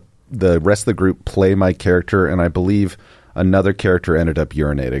let the rest of the group play my character, and I believe another character ended up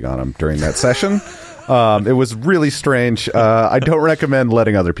urinating on him during that session. It was really strange. I don't recommend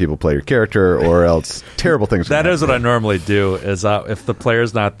letting other people play your character, or else terrible things can That is happen. what I normally do. Is if the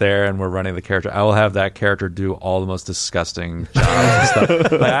player's not there and we're running the character, I will have that character do all the most disgusting jobs and stuff.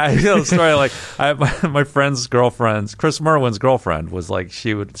 Like, I feel the story like my friend's girlfriend, Chris Merwin's girlfriend, was like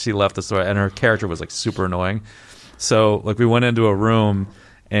she left the story and her character was like super annoying. So like we went into a room.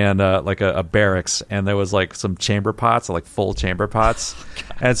 And like a barracks, and there was like some chamber pots, like full chamber pots,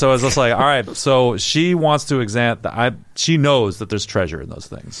 and so I was just like, all right. So she wants to examine. She knows that there's treasure in those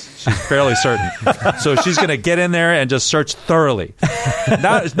things. She's fairly certain. So she's gonna get in there and just search thoroughly.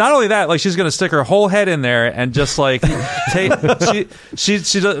 Not only that, like she's gonna stick her whole head in there and just like take. She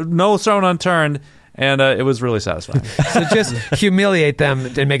no stone unturned. And it was really satisfying. So just humiliate them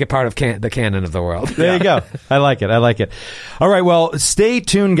and make it part of the canon of the world. There you go. I like it. All right, well, stay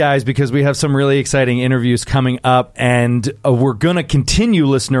tuned, guys, because we have some really exciting interviews coming up, and we're going to continue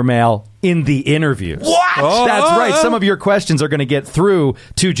listener mail in the interviews. What? Oh, that's right. Some of your questions are going to get through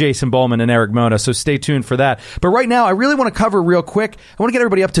to Jason Bowman and Eric Mona, so stay tuned for that. But right now, I really want to cover real quick, I want to get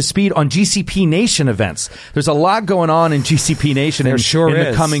everybody up to speed on GCP Nation events. There's a lot going on in GCP Nation in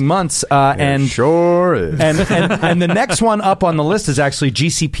the coming months. And sure is. And the next one up on the list is actually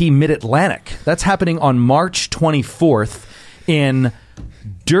GCP Mid-Atlantic. That's happening on March 24th in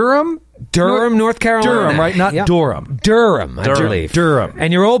Durham, Durham, North Carolina. Durham, right? Not Yep. Durham. Durham, I believe. Durham.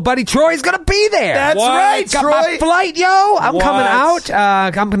 And your old buddy Troy's going to be there. That's right, Got Troy. my flight, yo. I'm What? coming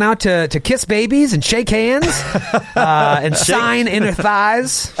out. Coming out to kiss babies and shake hands and sign inner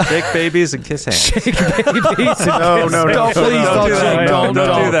thighs. Shake babies and kiss hands. Shake babies. And No, kiss no, no. Don't, please don't do shake. that. Don't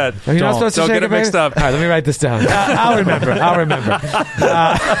do that. Are you not supposed to Don't shake get it mixed up. All right, let me write this down. I'll remember.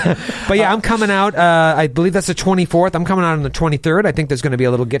 But yeah, I'm coming out. I believe that's the 24th. I'm coming out on the 23rd. I think there's going to be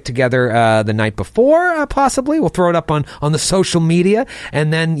a little get together the night before, possibly. We'll throw it up on the social media,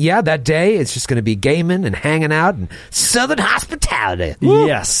 and then that day it's just going to be gaming and hanging out and Southern hospitality. Woo!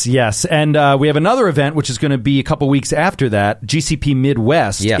 Yes. And we have another event, which is going to be a couple weeks after that, GCP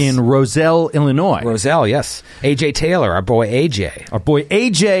Midwest Yes. in Roselle, Illinois. Roselle, yes. AJ Taylor, our boy AJ. Our boy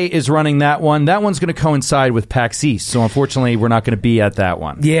AJ is running that one. That one's going to coincide with PAX East, so unfortunately we're not going to be at that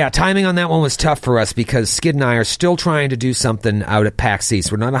one. Yeah, timing on that one was tough for us because Skid and I are still trying to do something out at PAX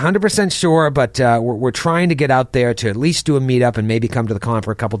East. We're not 100% sure, but we're trying to get out there to at least do a meetup and maybe come to the con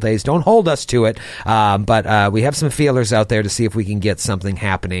for a couple days. Don't hold us to it, but we have some feelers out there to see if we can get something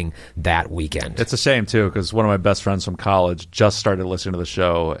happening that weekend. It's a shame, too, because one of my best friends from college just started listening to the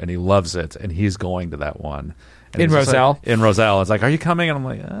show, and he loves it, and he's going to that one. And In he's just Roselle? like, in Roselle. It's like, are you coming? And I'm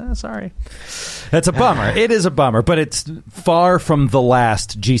like, sorry. That's a bummer. It is a bummer, but it's far from the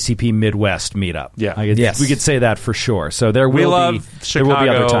last GCP Midwest meetup. Yeah. Yes. We could say that for sure. So there We will love be Chicago there will be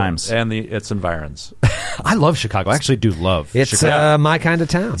other times. and its environs. I love Chicago. I actually do love It's Chicago. my kind of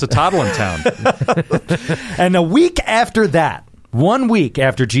town. It's a toddling town. And a week after that, 1 week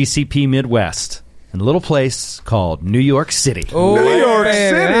after GCP Midwest, in a little place called New York City. New York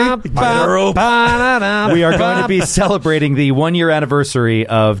City. We are going to be celebrating the 1 year anniversary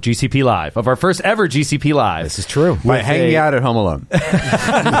of GCP Live, of our first ever GCP Live. This is true. By With hanging out at Home Alone.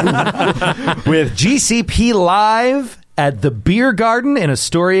 with GCP Live at the Beer Garden in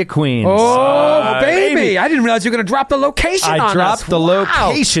Astoria, Queens. Oh, baby. I didn't realize you were going to drop the location on I dropped us. the Wow.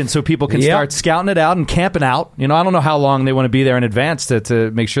 location so people can Yep. start scouting it out and camping out. You know, I don't know how long they want to be there in advance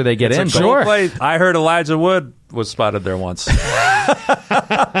to make sure they get in. It's a but- cool place. I heard Elijah Wood was spotted there once.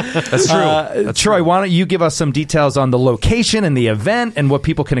 That's true. Troy, why don't you give us some details on the location and the event and what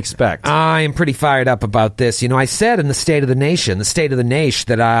people can expect? I am pretty fired up about this. You know, I said in the State of the Nation,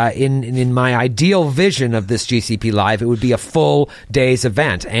 that in my ideal vision of this GCP Live, it would be a full day's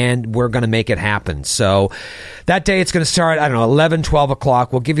event, and we're going to make it happen. So that day it's going to start, 11, 12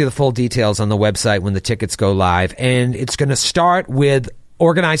 o'clock. We'll give you the full details on the website when the tickets go live, and it's going to start with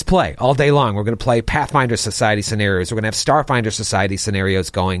organized play all day long. We're going to play Pathfinder Society scenarios. We're going to have Starfinder Society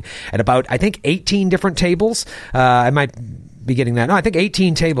scenarios going at about, I think, 18 different tables. I might be getting that. No, I think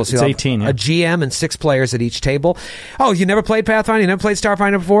 18 tables. It's You'll have 18, yeah. A GM and 6 players at each table. Oh, you never played Pathfinder? You never played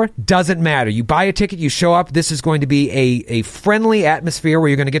Starfinder before? Doesn't matter. You buy a ticket, you show up. This is going to be a friendly atmosphere where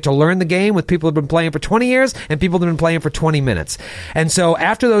you're going to get to learn the game with people who have been playing for 20 years and people that have been playing for 20 minutes. And so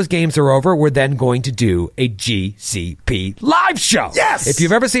after those games are over, we're then going to do a GCP live show. Yes! If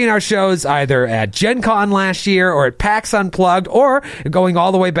you've ever seen our shows either at Gen Con last year or at PAX Unplugged or going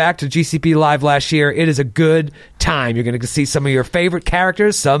all the way back to GCP Live last year, it is a good time. You're going to see some of your favorite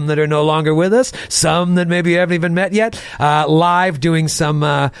characters, some that are no longer with us, some that maybe you haven't even met yet, live doing some,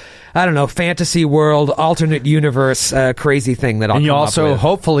 fantasy world, alternate universe, crazy thing that I'll and you come up also with.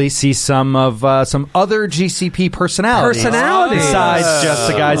 hopefully see some of some other GCP personalities. Besides just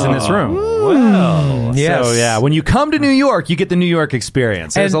the guys in this room. Well, Yes. So, yeah, when you come to New York, you get the New York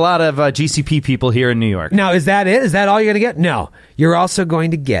experience. There's And- a lot of GCP people here in New York. Now, is that it? Is that all you're going to get? No. You're also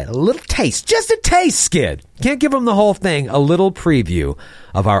going to get a little taste, just a taste, Skid. Can't give them the whole thing. A little preview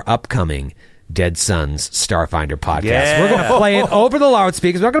of our upcoming Dead Sons Starfinder podcast. Yeah. We're going to play it over the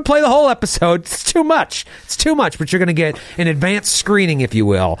loudspeakers. We're not going to play the whole episode. It's too much. But you're going to get an advanced screening, if you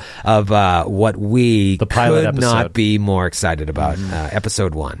will, of what we The pilot could not episode. be more excited about.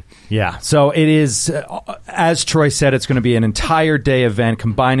 Episode 1. Yeah, so it is, as Troy said, it's going to be an entire day event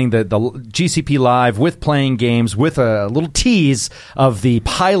combining the GCP Live with playing games with a little tease of the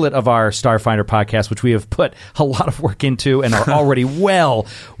pilot of our Starfinder podcast, which we have put a lot of work into and are already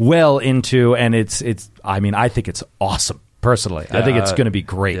well into, and it's I think it's awesome. Personally, I think it's going to be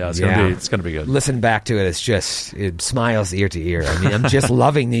great. Yeah, it's Yeah. going to be good. Listen back to it. It smiles ear to ear. I mean, I'm just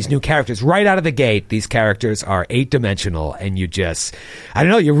loving these new characters right out of the gate. These characters are 8-dimensional, and you just, I don't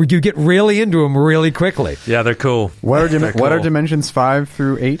know, you get really into them really quickly. Yeah, they're cool. What are They're what are cool. dimensions 5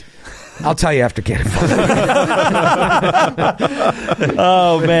 through 8? I'll tell you after Cannon.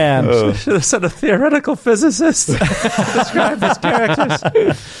 Oh, man. Should have said a theoretical physicist. Describe his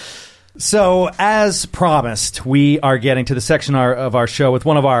characters. So, as promised, we are getting to the section of our show with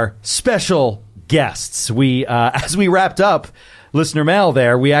one of our special guests. We, as we wrapped up listener mail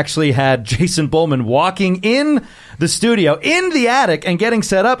there, we actually had Jason Bullman walking in the studio, in the attic, and getting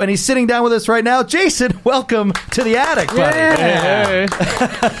set up, and he's sitting down with us right now. Jason, welcome to the attic, buddy. Hey.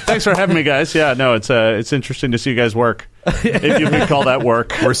 Thanks for having me, guys. Yeah, no, it's interesting to see you guys work. If you can call that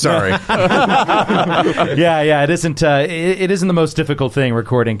work. We're sorry. Yeah, it isn't the most difficult thing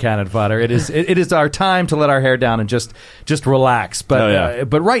recording Cannon Fodder. It is our time to let our hair down and just relax.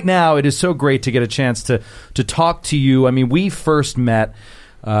 But but right now it is so great to get a chance to talk to you. I mean, we first met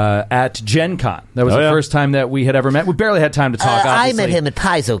at Gen Con. That was the first time that we had ever met. We barely had time to talk. I met him at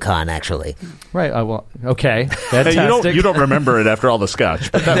PaizoCon, actually. Right. Well, okay. Fantastic. Hey, you don't remember it after all the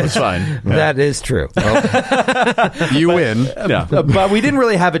scotch, but that was fine. Yeah. That is true. You win. Yeah. But we didn't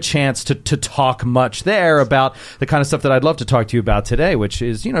really have a chance to talk much there about the kind of stuff that I'd love to talk to you about today, which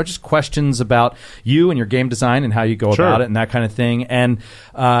is, just questions about you and your game design and how you go about it and that kind of thing. And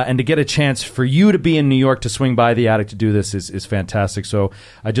to get a chance for you to be in New York to swing by the attic to do this is fantastic. So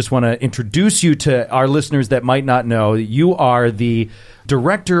I just want to introduce you to our listeners that might not know. You are the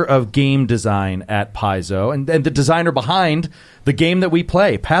director of game design at Paizo and the designer behind the game that we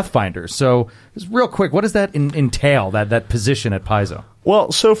play, Pathfinder. So just real quick, what does that entail, that position at Paizo?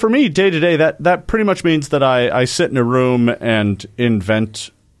 Well, so for me, day to day, that pretty much means that I sit in a room and invent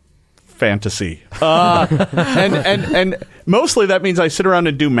fantasy. And mostly that means I sit around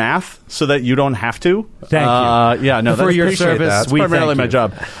and do math so that you don't have to. Thank you. Yeah, no, for your service. That's primarily my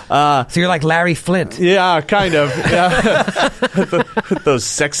job. So you're like Larry Flint. Yeah, kind of. Yeah. Those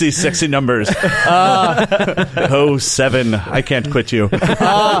sexy numbers. 07. I can't quit you.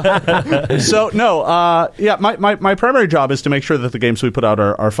 So no. Yeah, my primary job is to make sure that the games we put out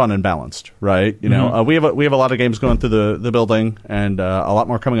are fun and balanced. Right. We have a lot of games going through the building and a lot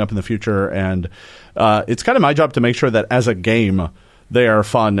more coming up in the future. And it's kind of my job to make sure that as a game they are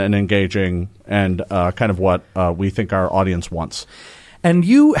fun and engaging and kind of what we think our audience wants. And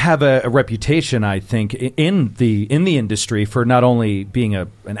you have a reputation, I think, in the industry for not only being an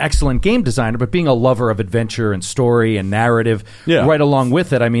excellent game designer, but being a lover of adventure and story and narrative right along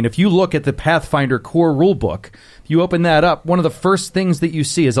with it. I mean, if you look at the Pathfinder core rulebook, if you open that up, one of the first things that you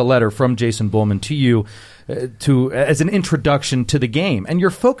see is a letter from Jason Bullman to you as an introduction to the game. And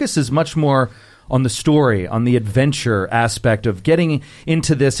your focus is much more on the story, on the adventure aspect of getting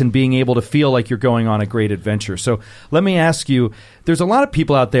into this and being able to feel like you're going on a great adventure. So let me ask you, there's a lot of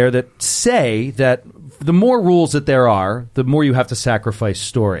people out there that say that the more rules that there are, the more you have to sacrifice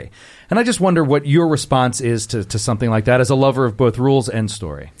story. And I just wonder what your response is to something like that as a lover of both rules and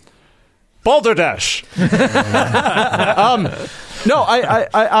story. Balderdash. No,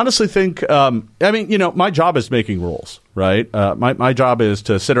 I honestly think, my job is making rules, right? My job is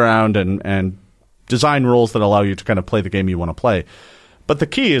to sit around and design rules that allow you to kind of play the game you want to play. But the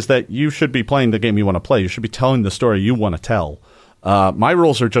key is that you should be playing the game you want to play. You should be telling the story you want to tell. My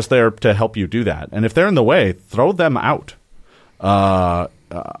rules are just there to help you do that. And if they're in the way, throw them out.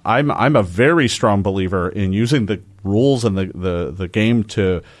 I'm a very strong believer in using the rules and the game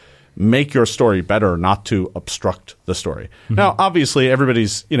to make your story better, not to obstruct the story. Mm-hmm. Now, obviously,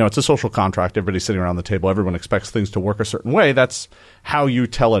 everybody's, it's a social contract. Everybody's sitting around the table. Everyone expects things to work a certain way. That's how you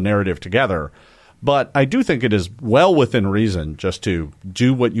tell a narrative together. But I do think it is well within reason just to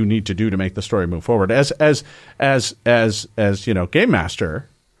do what you need to do to make the story move forward. As game master,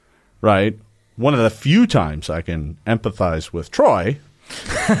 right? One of the few times I can empathize with Troy.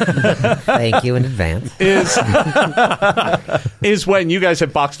 Thank you in advance. Is when you guys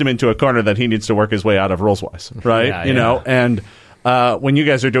have boxed him into a corner that he needs to work his way out of rules-wise, right? And when you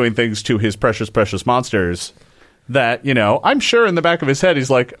guys are doing things to his precious monsters that, I'm sure in the back of his head he's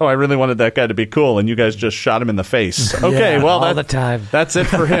like, oh, I really wanted that guy to be cool, and you guys just shot him in the face. Okay, well, all the time. That's it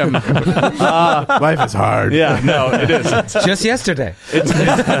for him. Life is hard. Yeah, no, it is. Just yesterday.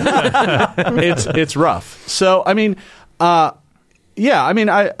 It's rough. So, I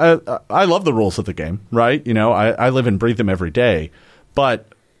love the rules of the game, right? I live and breathe them every day,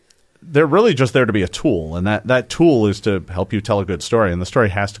 but they're really just there to be a tool, and that tool is to help you tell a good story, and the story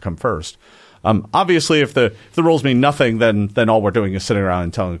has to come first. Obviously, if the rules mean nothing, then all we're doing is sitting around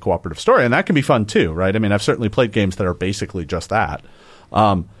and telling a cooperative story, and that can be fun too, right? I mean, I've certainly played games that are basically just that.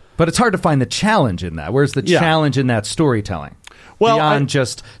 But it's hard to find the challenge in that. Where's the challenge in that storytelling? Well, beyond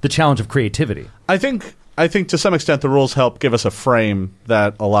just the challenge of creativity. I think to some extent the rules help give us a frame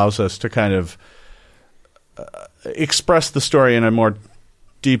that allows us to kind of express the story in a more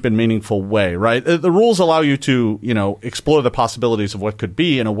deep and meaningful way, right? The rules allow you to, explore the possibilities of what could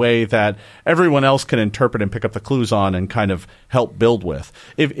be in a way that everyone else can interpret and pick up the clues on and kind of help build with.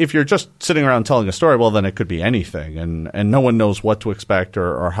 If you're just sitting around telling a story, well, then it could be anything, and no one knows what to expect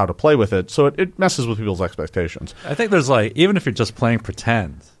or how to play with it, so it messes with people's expectations. I think there's even if you're just playing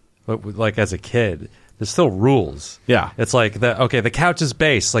pretend, but as a kid, there's still rules. Yeah. It's the couch is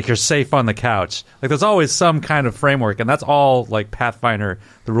base, you're safe on the couch. There's always some kind of framework, and that's all Pathfinder,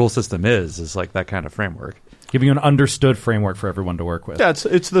 the rule system is that kind of framework. Giving you an understood framework for everyone to work with. Yeah,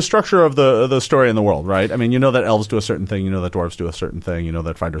 it's the structure of the story in the world, right? I mean, that elves do a certain thing, that dwarves do a certain thing,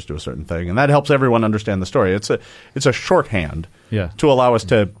 that fighters do a certain thing, and that helps everyone understand the story. It's a shorthand to allow us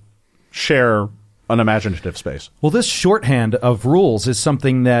to share an imaginative space. Well, this shorthand of rules is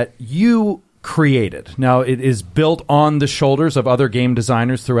something that you created. Now, it is built on the shoulders of other game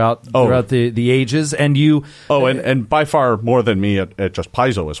designers throughout the ages, and you... and by far more than me at just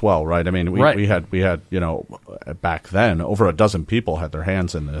Paizo as well, right? I mean, we had back then, over a dozen people had their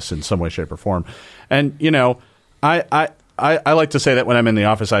hands in this in some way, shape, or form. And, I like to say that when I'm in the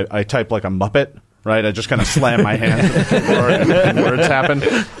office, I type like a Muppet, right? I just kind of slam my hands to the keyboard and words happen.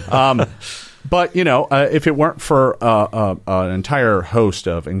 But, if it weren't for an entire host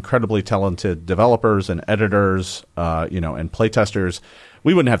of incredibly talented developers and editors, and playtesters,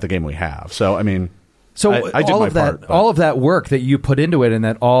 we wouldn't have the game we have. So, I mean, I did my part. All of that work that you put into it and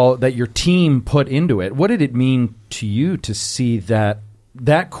that your team put into it, what did it mean to you to see that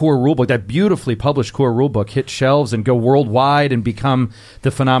core rulebook, that beautifully published core rulebook, hit shelves and go worldwide and become the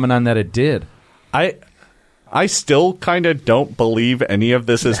phenomenon that it did? I still kind of don't believe any of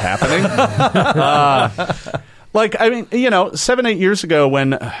this is happening. 7-8 years ago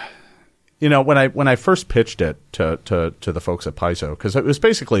when I first pitched it to the folks at Paizo, because it was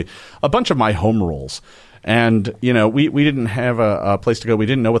basically a bunch of my home rules. And, we didn't have a place to go. We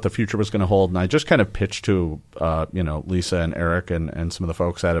didn't know what the future was going to hold. And I just kind of pitched to, Lisa and Eric and some of the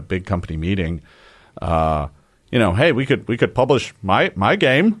folks at a big company meeting, hey, we could publish my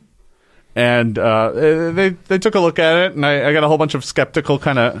game. And they took a look at it, and I got a whole bunch of skeptical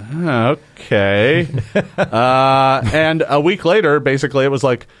kind of, okay. And a week later, basically, it was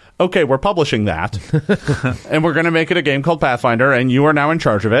like, okay, we're publishing that, and we're going to make it a game called Pathfinder, and you are now in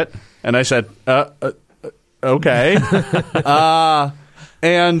charge of it. And I said, okay.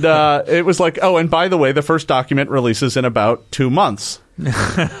 And it was like, and by the way, the first document releases in about 2 months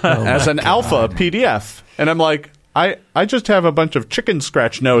as an alpha PDF. And I'm like, I just have a bunch of chicken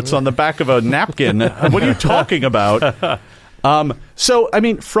scratch notes on the back of a napkin. What are you talking about? So, I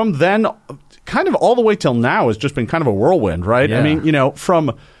mean, from then, kind of all the way till now has just been kind of a whirlwind, right? Yeah. I mean,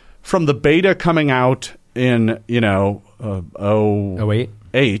 from the beta coming out in,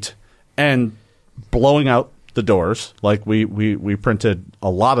 08 and blowing out the doors. We printed a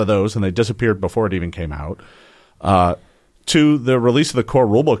lot of those, and they disappeared before it even came out. To the release of the core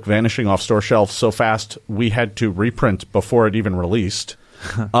rulebook vanishing off store shelves so fast we had to reprint before it even released.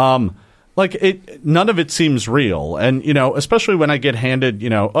 None of it seems real. And, especially when I get handed,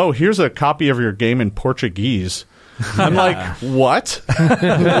 here's a copy of your game in Portuguese. I'm like, what?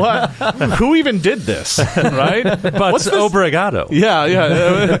 What? Who even did this? Right? But What's this? Obrigado.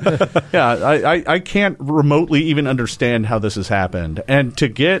 Yeah. I can't remotely even understand how this has happened. And to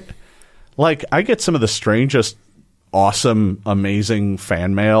get, I get some of the strangest, awesome, amazing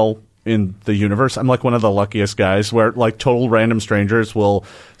fan mail in the universe. I'm one of the luckiest guys where total random strangers will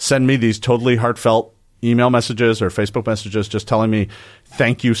send me these totally heartfelt email messages or Facebook messages just telling me,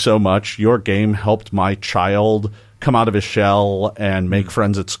 thank you so much. Your game helped my child come out of his shell and make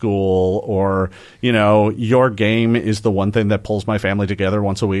friends at school, or, your game is the one thing that pulls my family together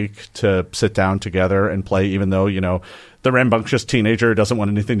once a week to sit down together and play, even though, the rambunctious teenager doesn't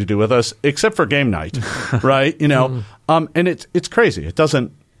want anything to do with us except for game night, right? And it's crazy. It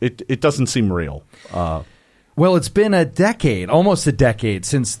doesn't seem real. Well, it's been almost a decade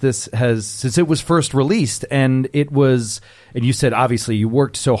since it was first released, and you said obviously you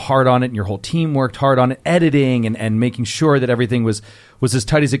worked so hard on it, and your whole team worked hard on it, editing and making sure that everything was as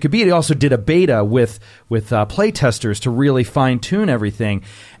tight as it could be. It also did a beta with play testers to really fine tune everything.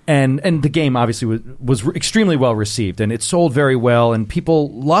 And the game obviously was extremely well received, and it sold very well, and people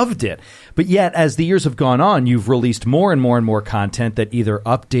loved it. But yet, as the years have gone on, you've released more and more and more content that either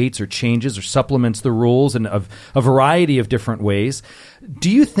updates or changes or supplements the rules in a variety of different ways. Do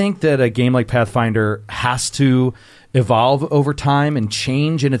you think that a game like Pathfinder has to evolve over time and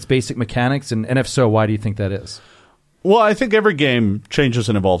change in its basic mechanics? And if so, why do you think that is? Well, I think every game changes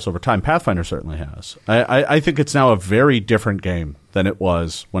and evolves over time. Pathfinder certainly has. I think it's now a very different game than it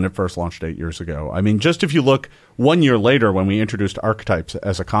was when it first launched 8 years ago. I mean, just if you look 1 year later when we introduced archetypes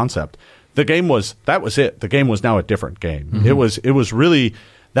as a concept, that was it. The game was now a different game. Mm-hmm. It was really,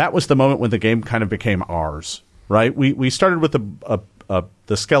 that was the moment when the game kind of became ours, right? We started with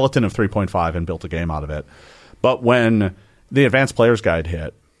the skeleton of 3.5 and built a game out of it. But when the Advanced Player's Guide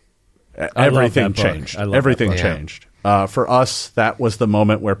hit, everything changed. Everything changed. For us, that was the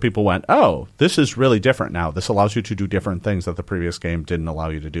moment where people went, oh, this is really different now. This allows you to do different things that the previous game didn't allow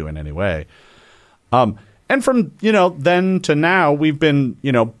you to do in any way. And from, then to now, we've been,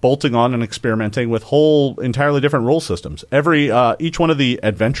 bolting on and experimenting with whole entirely different rule systems. Each one of the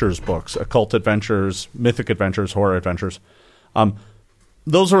adventures books, occult adventures, mythic adventures, horror adventures,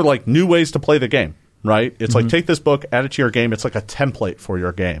 those are like new ways to play the game, right? It's like, take this book, add it to your game. It's like a template for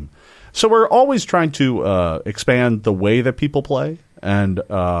your game. So we're always trying to expand the way that people play and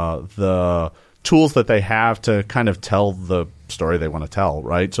the tools that they have to kind of tell the story they want to tell,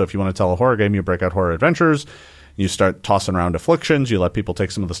 right? So if you want to tell a horror game, you break out horror adventures. You start tossing around afflictions. You let people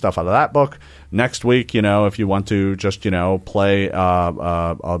take some of the stuff out of that book. Next week, if you want to just, play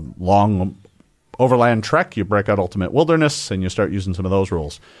a long overland trek, you break out Ultimate Wilderness and you start using some of those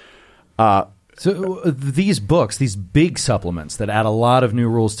rules. So these books, these big supplements that add a lot of new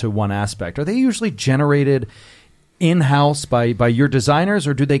rules to one aspect, are they usually generated in-house by your designers,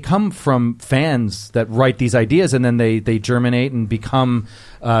 or do they come from fans that write these ideas and then they germinate and become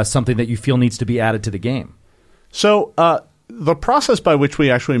something that you feel needs to be added to the game? So the process by which we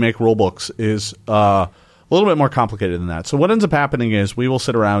actually make rule books is a little bit more complicated than that. So what ends up happening is we will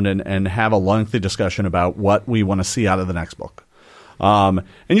sit around and have a lengthy discussion about what we want to see out of the next book. And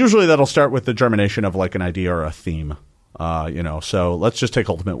usually that'll start with the germination of like an idea or a theme. So let's just take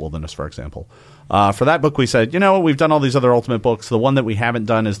Ultimate Wilderness, for example. For that book, we said, we've done all these other Ultimate books. The one that we haven't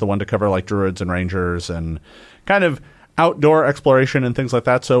done is the one to cover like druids and rangers and kind of outdoor exploration and things like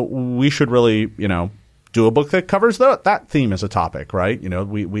that. So we should really, do a book that covers that theme as a topic, right?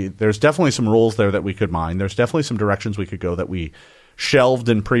 There's definitely some rules there that we could mine. There's definitely some directions we could go that we shelved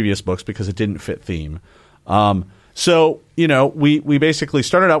in previous books because it didn't fit theme. So, we basically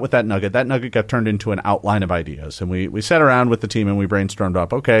started out with that nugget. That nugget got turned into an outline of ideas. And we sat around with the team and we brainstormed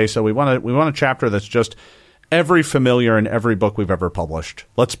up, okay, so we want a chapter that's just every familiar in every book we've ever published.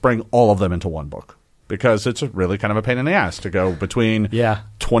 Let's bring all of them into one book. Because it's really kind of a pain in the ass to go between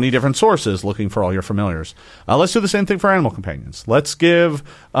 20 different sources looking for all your familiars. Let's do the same thing for animal companions. Let's give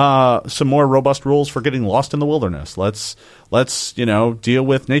some more robust rules for getting lost in the wilderness. Let's deal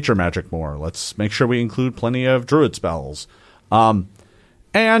with nature magic more. Let's make sure we include plenty of druid spells. And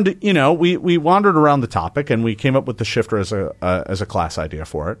we wandered around the topic and we came up with the shifter as a class idea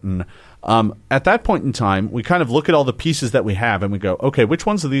for it. And at that point in time, we kind of look at all the pieces that we have and we go, okay, which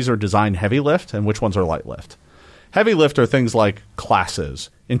ones of these are designed heavy lift and which ones are light lift? Heavy lift are things like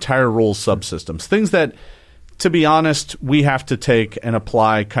classes, entire rules subsystems, things that, to be honest, we have to take and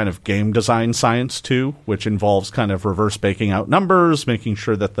apply kind of game design science to, which involves kind of reverse baking out numbers, making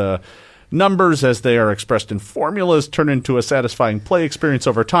sure that the numbers as they are expressed in formulas turn into a satisfying play experience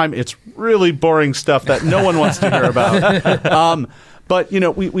over time. It's really boring stuff that no one wants to hear about. But,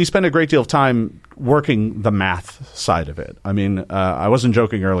 we spend a great deal of time working the math side of it. I mean, I wasn't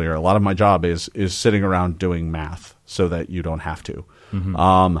joking earlier. A lot of my job is sitting around doing math so that you don't have to.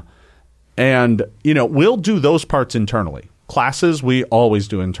 Mm-hmm. And we'll do those parts internally. Classes, we always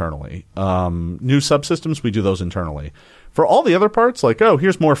do internally. New subsystems, we do those internally. For all the other parts, like,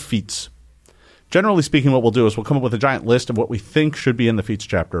 here's more feats. Generally speaking, what we'll do is we'll come up with a giant list of what we think should be in the feats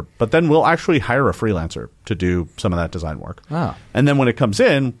chapter, but then we'll actually hire a freelancer to do some of that design work. Oh. And then when it comes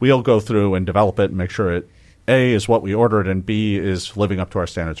in, we'll go through and develop it and make sure it, A, is what we ordered, and B, is living up to our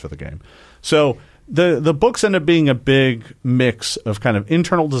standards for the game. So the books end up being a big mix of kind of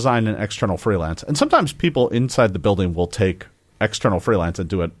internal design and external freelance. And sometimes people inside the building will take external freelance and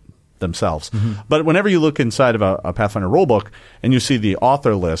do it themselves. Mm-hmm. But whenever you look inside of a Pathfinder rulebook and you see the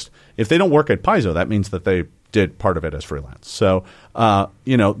author list, if they don't work at Paizo, that means that they did part of it as freelance. So,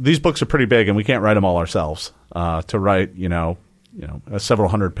 these books are pretty big and we can't write them all ourselves. To write, a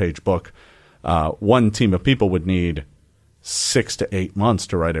several 100-page book, one team of people would need 6 to 8 months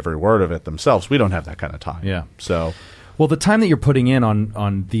to write every word of it themselves. We don't have that kind of time. Yeah. So, well, the time that you're putting in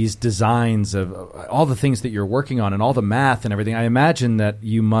on these designs of all the things that you're working on and all the math and everything, I imagine that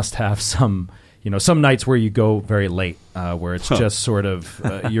you must have some some nights where you go very late, where it's just sort of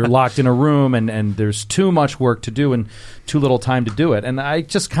you're locked in a room and there's too much work to do and too little time to do it. And I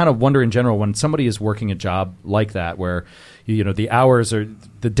just kind of wonder in general, when somebody is working a job like that, where the hours are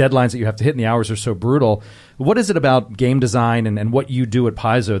the deadlines that you have to hit and the hours are so brutal. What is it about game design and what you do at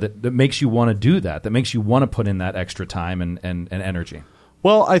Paizo that makes you want to do that makes you want to put in that extra time and energy?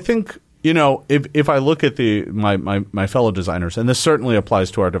 Well, I think, if I look at my fellow designers, and this certainly applies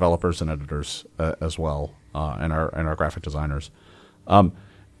to our developers and editors as well, and our graphic designers,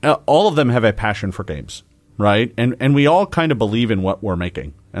 all of them have a passion for games, right? And we all kind of believe in what we're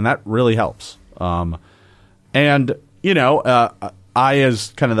making, and that really helps. I,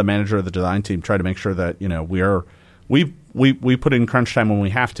 as kind of the manager of the design team, try to make sure that we put in crunch time when we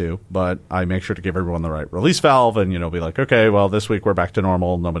have to, but I make sure to give everyone the right release valve and be like, okay, well, this week we're back to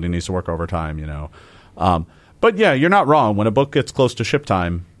normal. Nobody needs to work overtime. But yeah, you're not wrong. When a book gets close to ship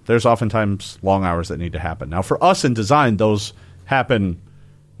time, there's oftentimes long hours that need to happen. Now, for us in design, those happen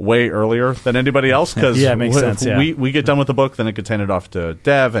way earlier than anybody else because it makes sense. Yeah. We get done with the book, then it gets handed off to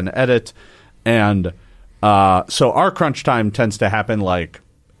dev and edit, and so our crunch time tends to happen like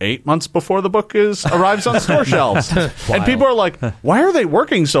 8 months before the book arrives on store shelves. And people are like, why are they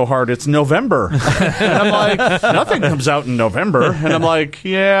working so hard? It's November. And I'm like, nothing comes out in November. And I'm like,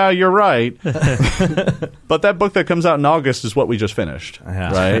 yeah, you're right. But that book that comes out in August is what we just finished,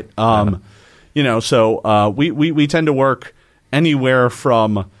 right? So we tend to work anywhere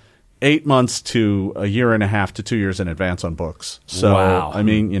from 8 months to a year and a half to 2 years in advance on books. So, wow. I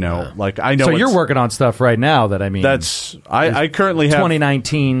mean, I know. So you're working on stuff right now that, I currently have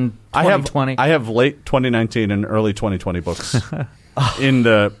 2019, 2020. I have late 2019 and early 2020 books in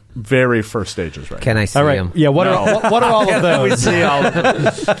the very first stages right Can now. I see him? Yeah, what are all of those?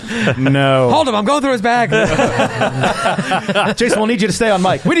 No. Hold him, I'm going through his bag. Jason, we'll need you to stay on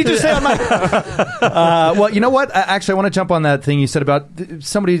mic. We need you to stay on mic. Well, you know what? Actually, I want to jump on that thing you said about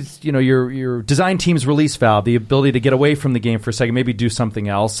somebody's, your design team's release valve, the ability to get away from the game for a second, maybe do something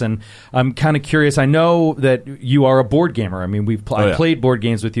else. And I'm kind of curious. I know that you are a board gamer. I mean, I played board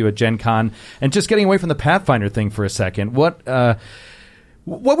games with you at Gen Con, and just getting away from the Pathfinder thing for a second.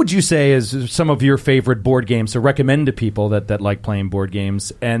 What would you say is some of your favorite board games to recommend to people that like playing board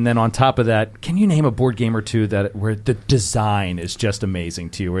games? And then on top of that, can you name a board game or two where the design is just amazing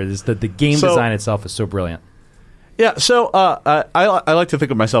to you, where the game design itself is so brilliant? Yeah, so I like to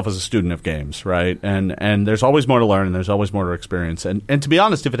think of myself as a student of games, right? And there's always more to learn, and there's always more to experience. And to be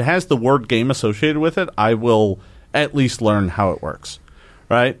honest, if it has the word game associated with it, I will at least learn how it works,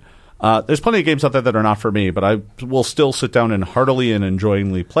 right? There's plenty of games out there that are not for me, but I will still sit down and heartily and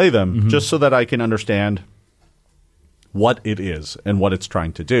enjoyingly play them just so that I can understand what it is and what it's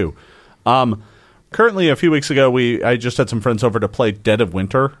trying to do. Currently, a few weeks ago, I just had some friends over to play Dead of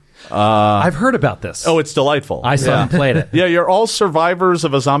Winter. I've heard about this. Oh, it's delightful. I still haven't played it. Yeah, you're all survivors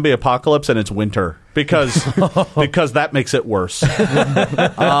of a zombie apocalypse, and it's winter because that makes it worse.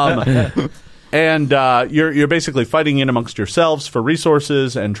 And you're basically fighting in amongst yourselves for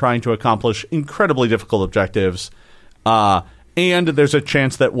resources and trying to accomplish incredibly difficult objectives. And there's a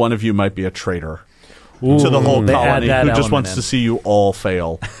chance that one of you might be a traitor to the whole colony who just wants to see you all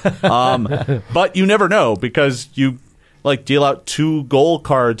fail. But you never know because you deal out 2 goal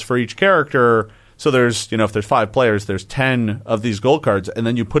cards for each character. So there's, if there's 5 players, there's 10 of these goal cards, and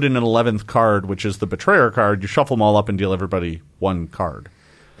then you put in an 11th card, which is the betrayer card. You shuffle them all up and deal everybody 1 card.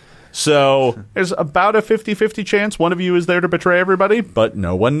 So there's about a 50-50 chance one of you is there to betray everybody, but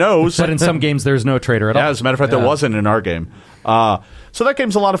no one knows. But in some games, there's no traitor at all. Yeah, as a matter of fact, there wasn't in our game. So that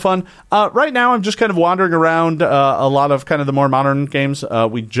game's a lot of fun. Right now, I'm just kind of wandering around a lot of kind of the more modern games.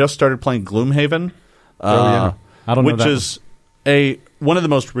 We just started playing Gloomhaven, I don't know which is one of the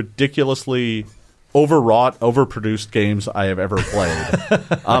most ridiculously overwrought, overproduced games I have ever played.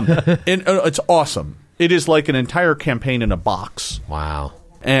 It's awesome. It is like an entire campaign in a box. Wow.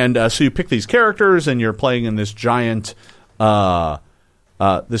 And so you pick these characters, and you're playing in this giant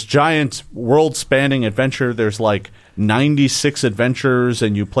world-spanning adventure. There's 96 adventures,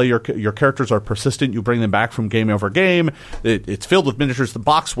 and you play your characters are persistent. You bring them back from game over game. It's filled with miniatures. The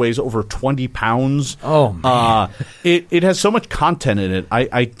box weighs over 20 pounds. Oh, man. It has so much content in it.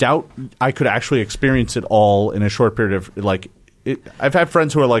 I doubt I could actually experience it all in a short period of I've had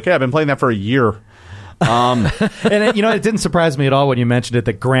friends who are like, "Yeah, I've been playing that for a year." And it didn't surprise me at all when you mentioned it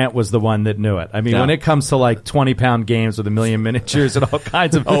that Grant was the one that knew it. I mean, when it comes to 20-pound games with 1 million miniatures and all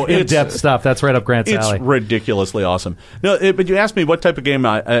kinds of in-depth stuff, that's right up Grant's alley. It's ridiculously awesome. No, but you asked me what type of game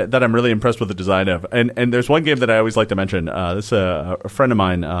that I'm really impressed with the design of, and there's one game that I always like to mention. This a friend of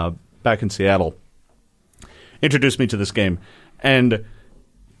mine back in Seattle introduced me to this game, and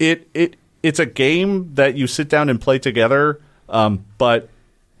it it's a game that you sit down and play together, but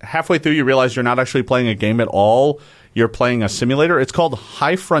halfway through you realize you're not actually playing a game at all. You're playing a simulator. It's called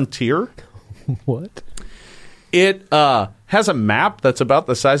High Frontier. What? It has a map that's about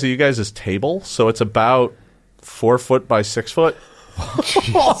the size of you guys' table, so it's about 4 foot by 6 foot.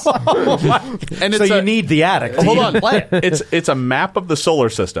 And So you need the attic. to hold even on. play it. It's a map of the solar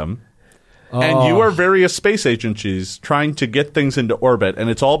system. And you are various space agencies trying to get things into orbit, and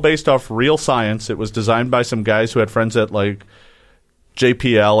it's all based off real science. It was designed by some guys who had friends at like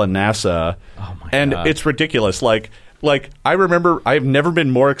JPL and NASA. Oh my God. It's ridiculous. Like I remember, I've never been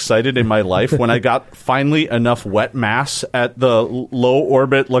more excited in my life when I got finally enough wet mass at the low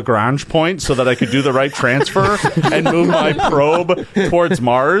orbit Lagrange point so that I could do the right transfer and move my probe towards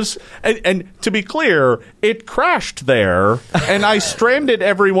Mars. And to be clear, it crashed there, and I stranded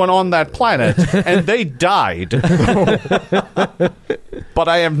everyone on that planet, and they died. But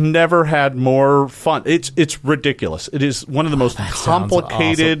I have never had more fun. It's ridiculous. It is one of the most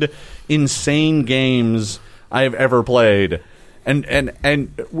complicated, insane games I have ever played.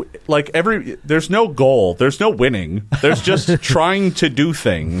 And like there's no goal, there's no winning, there's just trying to do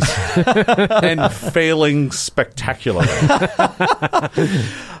things and failing spectacularly.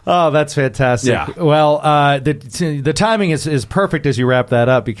 Oh, that's fantastic. Yeah. Well, the timing is perfect as you wrap that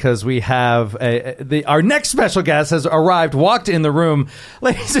up, because we have our next special guest has arrived, walked in the room.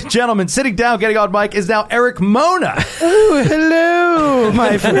 Ladies and gentlemen, sitting down, getting on mic is now Eric Mona. Oh, hello,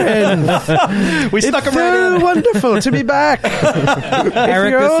 my friend. We stuck him It's right so in. wonderful to be back.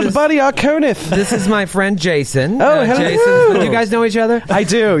 Eric, Your this old is- buddy Arconith. This is my friend Jason. Oh, hello. Jason, you guys know each other? I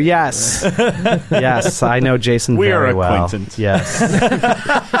do, yes. Yes, I know Jason We very are well. acquaintance. Yes.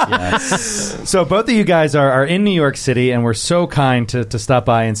 Yes. So both of you guys are in New York City, and we're so kind to stop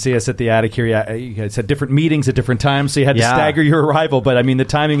by and see us at the attic here. You guys had different meetings at different times, so you had to Yeah. stagger your arrival. But I mean, the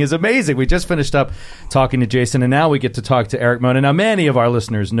timing is amazing. We just finished up talking to Jason, and now we get to talk to Eric Mona. Now, many of our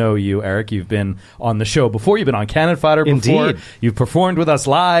listeners know you, Eric. You've been on the show before. You've been on Cannon Fodder before. Indeed. You've performed with us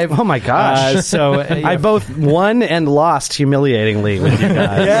live. Oh, my gosh. I I both won and lost humiliatingly with you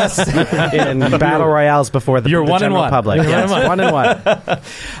guys. Yes. In battle royales before the, You're the one and general one. public. You're Yes, one and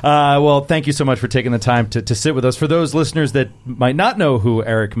 1-1. Well, thank you so much for taking the time to sit with us. For those listeners that might not know who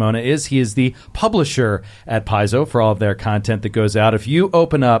Eric Mona is, he is the publisher at Paizo for all of their content that goes out. If you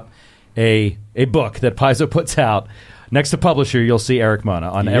open up a book that Paizo puts out, next to publisher, you'll see Eric Mona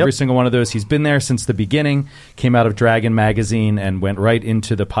on every single one of those. He's been there since the beginning, came out of Dragon Magazine and went right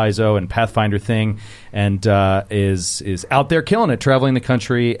into the Paizo and Pathfinder thing, and is out there killing it, traveling the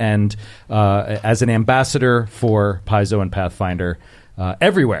country, and as an ambassador for Paizo and Pathfinder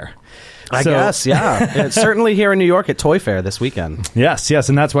everywhere. I guess, yeah. Certainly here in New York at Toy Fair this weekend. Yes,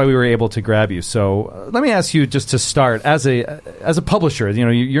 and that's why we were able to grab you. So let me ask you, just to start, as a publisher, you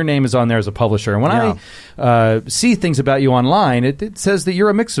know, your name is on there as a publisher, and when I see things about you online, it says that you're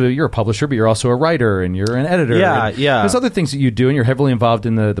a mix of, you're a publisher, but you're also a writer and you're an editor. Yeah, and yeah. There's other things that you do, and you're heavily involved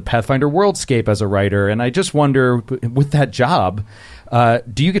in the Pathfinder worldscape as a writer. And I just wonder, with that job,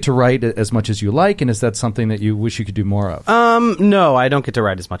 do you get to write as much as you like, and is that something that you wish you could do more of? No, I don't get to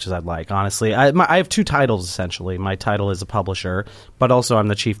write as much as I'd like, honestly. I have two titles, essentially. My title is a publisher, but also I'm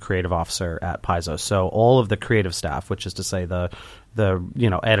the chief creative officer at Paizo. So all of the creative staff, which is to say the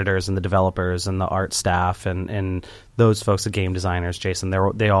editors and the developers and the art staff and those folks, the game designers, Jason,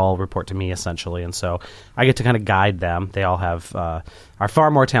 they all report to me, essentially. And so I get to kind of guide them. They all are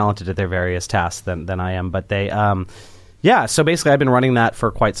far more talented at their various tasks than I am, but they... Yeah, so basically I've been running that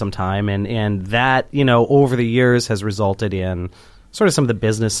for quite some time, and that, over the years has resulted in sort of some of the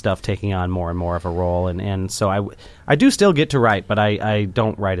business stuff taking on more and more of a role, and so I do still get to write, but I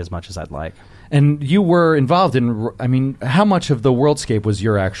don't write as much as I'd like. And you were involved in, I mean, how much of the Worldscape was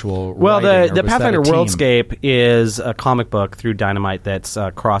your actual Well, writing, the or was that Pathfinder a team? Worldscape is a comic book through Dynamite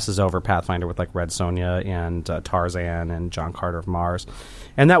that crosses over Pathfinder with like Red Sonja and Tarzan and John Carter of Mars.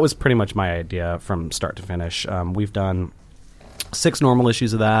 And that was pretty much my idea from start to finish. We've done 6 normal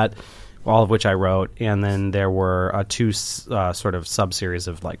issues of that, all of which I wrote, and then there were 2 sort of sub-series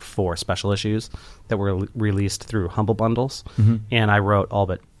of like 4 special issues that were released through Humble Bundles, and I wrote all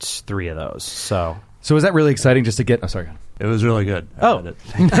but 3 of those. So was that really exciting just to get... Oh, sorry. It was really good. Oh. It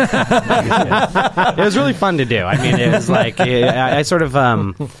was really fun to do. I mean, it was like I sort of,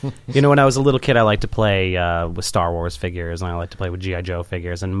 when I was a little kid, I liked to play with Star Wars figures, and I liked to play with G.I. Joe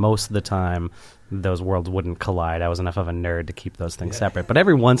figures, and most of the time, those worlds wouldn't collide. I was enough of a nerd to keep those things separate. But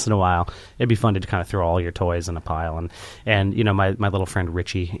every once in a while, it'd be fun to kind of throw all your toys in a pile, and my little friend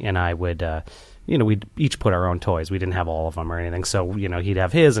Richie and I would we'd each put our own toys. We didn't have all of them or anything. So, he'd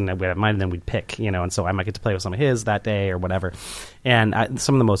have his and we'd have mine, and then we'd pick, and so I might get to play with some of his that day or whatever. And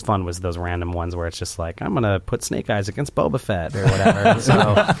some of the most fun was those random ones where it's just like, I'm going to put Snake Eyes against Boba Fett or whatever.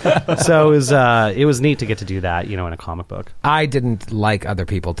 so it was neat to get to do that, in a comic book. I didn't like other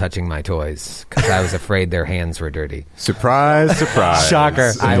people touching my toys because I was afraid their hands were dirty. Surprise, surprise.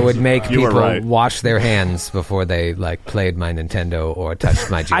 Shocker. I would make You were people right. wash their hands before they played my Nintendo or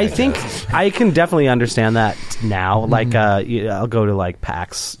touched my G.I. I think I can definitely understand that now. Like, I'll go to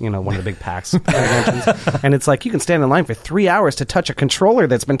PAX, one of the big PAX conventions, and it's like you can stand in line for 3 hours to touch a controller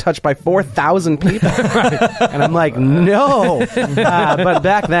that's been touched by 4,000 people. And I'm like, no. But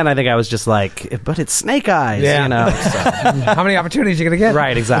back then, I think I was just like, but it's Snake Eyes, So. How many opportunities are you going to get?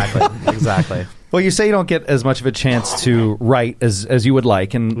 Right, exactly. Well, you say you don't get as much of a chance to write as you would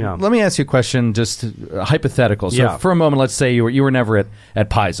like, and let me ask you a question, just hypothetical. So, for a moment, let's say you were never at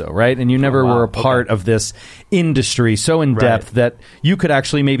Paizo, right? And you never were a part of this industry so in depth that you could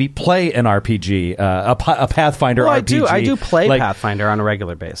actually maybe play an RPG, a Pathfinder RPG. I do play Pathfinder on a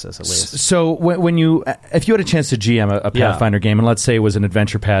regular basis, at least. So, if you had a chance to GM a Pathfinder game, and let's say it was an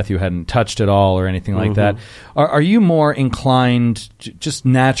adventure path you hadn't touched at all or anything like that, are you more inclined, just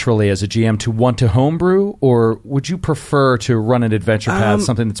naturally as a GM, to want to homebrew, or would you prefer to run an adventure path,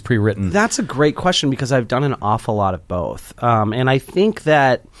 something that's pre-written? That's a great question because I've done an awful lot of both. And I think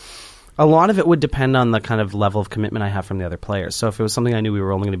that a lot of it would depend on the kind of level of commitment I have from the other players. So if it was something I knew we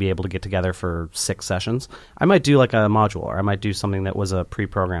were only going to be able to get together for 6 sessions, I might do like a module, or I might do something that was a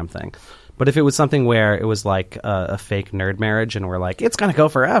pre-programmed thing. But if it was something where it was like a fake nerd marriage and we're like, it's going to go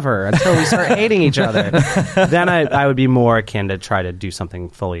forever until we start hating each other, then I would be more akin to try to do something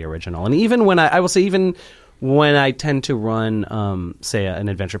fully original. And even when I will say, even when I tend to run, say, an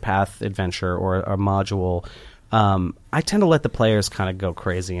adventure path adventure or a module, I tend to let the players kind of go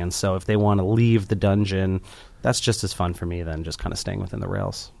crazy. And so if they want to leave the dungeon, that's just as fun for me than just kind of staying within the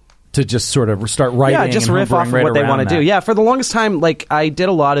rails. To just sort of start writing, yeah, just and riff off of right what they want to that. do. Yeah, for the longest time, I did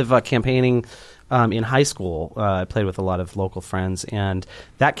a lot of campaigning in high school. I played with a lot of local friends, and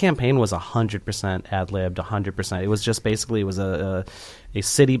that campaign was 100% ad-libbed, 100%. It was just basically a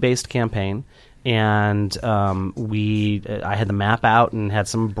city-based campaign, and I had the map out and had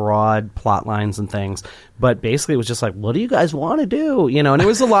some broad plot lines and things, but basically it was just like, what do you guys want to do? And it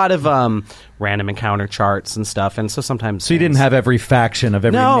was a lot of random encounter charts and stuff, and so sometimes... So you didn't have every faction of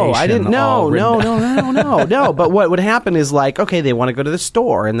every nation? No, I didn't. No. But what would happen is okay, they want to go to the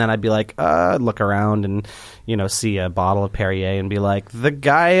store, and then I'd be like, look around and, see a bottle of Perrier and be like, the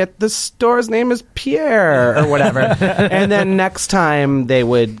guy at the store's name is Pierre, or whatever. And then next time they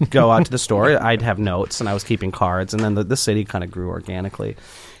would go out to the store, I'd have notes, and I was keeping cards, and then the city kind of grew organically.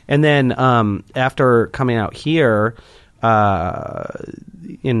 And then after coming out here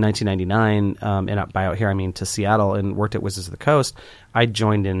in 1999, and by out here I mean to Seattle, and worked at Wizards of the Coast, I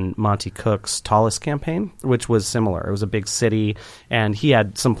joined in Monty Cook's Tallest campaign, which was similar. It was a big city, and he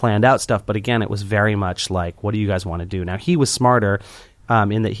had some planned out stuff, but again, it was very much like, what do you guys want to do? Now, he was smarter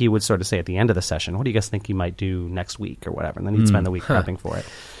in that he would sort of say at the end of the session, what do you guys think you might do next week or whatever? And then he'd spend the week prepping for it.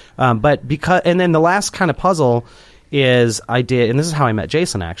 And then the last kind of puzzle is I did, and this is how I met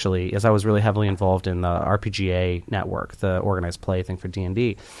Jason actually, is I was really heavily involved in the RPGA network, the organized play thing for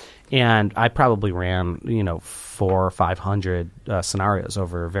D&D. And I probably ran, 400 or 500 scenarios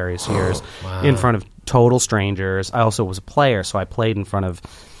over various years in front of total strangers. I also was a player, so I played in front of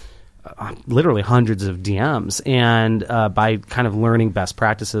literally hundreds of DMs, and by kind of learning best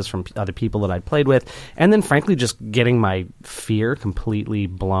practices from other people that I'd played with, and then frankly just getting my fear completely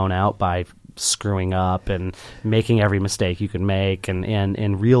blown out by screwing up and making every mistake you can make,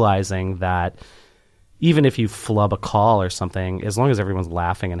 and realizing that even if you flub a call or something, as long as everyone's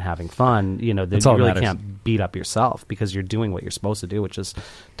laughing and having fun, you really can't beat up yourself because you're doing what you're supposed to do, which is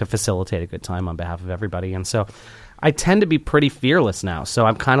to facilitate a good time on behalf of everybody. And so I tend to be pretty fearless now. So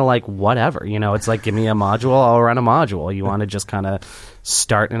I'm kind of like, whatever, it's like, give me a module, I'll run a module. You want to just kind of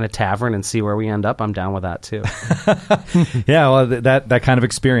start in a tavern and see where we end up, I'm down with that too. Yeah, well, that kind of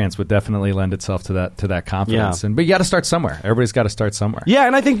experience would definitely lend itself to that confidence. Yeah. But you got to start somewhere. Everybody's got to start somewhere. Yeah,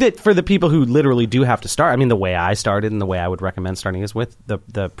 and I think that for the people who literally do have to start, I mean, the way I started and the way I would recommend starting is with the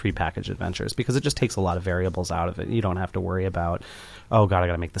prepackaged adventures, because it just takes a lot of variables out of it. You don't have to worry about, oh god, I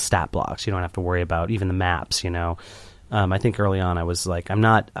got to make the stat blocks. You don't have to worry about even the maps. I think early on I was like,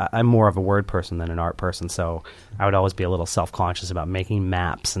 I'm more of a word person than an art person, so I would always be a little self-conscious about making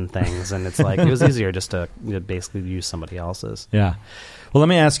maps and things, and it's like, it was easier just to basically use somebody else's. Yeah. Well, let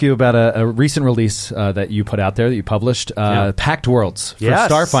me ask you about a recent release that you put out there, that you published, Packed Worlds for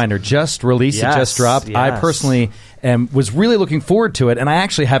Starfinder. Just released, it just dropped. Yes. I personally and was really looking forward to it. And I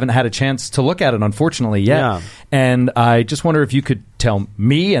actually haven't had a chance to look at it, unfortunately, yet. Yeah. And I just wonder if you could tell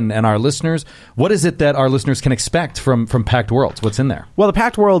me and our listeners, what is it that our listeners can expect from Pact Worlds? What's in there? Well, the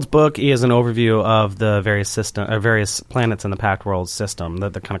Pact Worlds book is an overview of the various planets in the Pact Worlds system,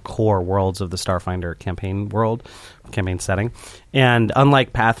 the kind of core worlds of the Starfinder campaign setting. And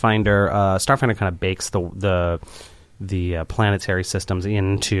unlike Pathfinder, Starfinder kind of bakes the planetary systems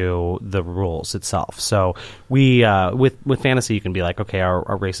into the rules itself. So we with fantasy, you can be like, okay,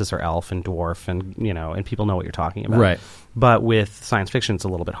 our races are elf and dwarf, and and people know what you're talking about. Right. But with science fiction, it's a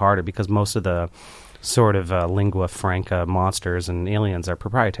little bit harder because most of the sort of lingua franca monsters and aliens are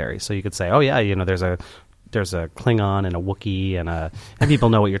proprietary. So you could say, oh yeah, there's a Klingon and a Wookiee and people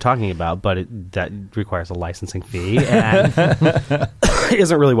know what you're talking about, but that requires a licensing fee and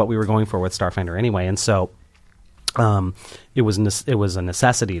isn't really what we were going for with Starfinder anyway. And so it was a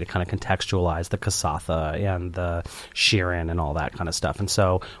necessity to kind of contextualize the Kasatha and the Shirin and all that kind of stuff. And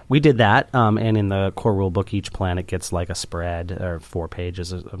so we did that. And in the core rule book, each planet gets like a spread or 4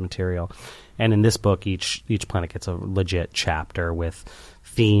 pages of material. And in this book, each planet gets a legit chapter with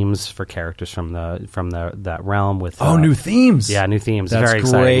themes for characters from that realm. With new themes. Yeah, new themes. That's very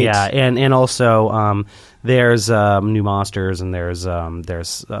great. exciting. Yeah, and also there's new monsters and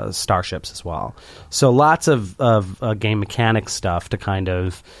there's starships as well. So lots of game mechanic stuff to kind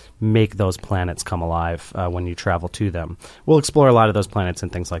of make those planets come alive when you travel to them. We'll explore a lot of those planets in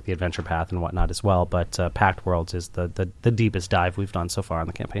things like the Adventure Path and whatnot as well. But Pact Worlds is the deepest dive we've done so far in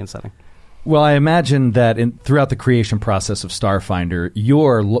the campaign setting. Well, I imagine that throughout the creation process of Starfinder,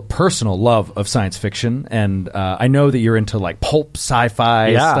 your personal love of science fiction, and I know that you're into like pulp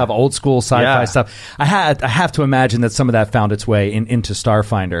sci-fi stuff, old school sci-fi stuff. I have to imagine that some of that found its way into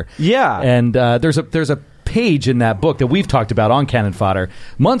Starfinder. Yeah, and there's a page in that book that we've talked about on Cannon Fodder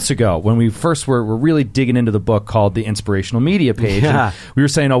months ago when we first were really digging into the book, called the Inspirational Media page. Yeah. And we were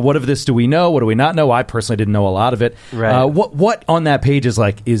saying, what of this do we know? What do we not know? I personally didn't know a lot of it. Right. What on that page is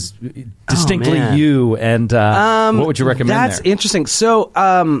distinctly you, and what would you recommend That's there? interesting. So,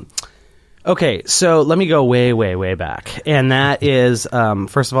 okay, so let me go way, way, way back. And that is,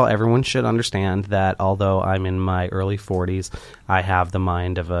 first of all, everyone should understand that although I'm in my early 40s, I have the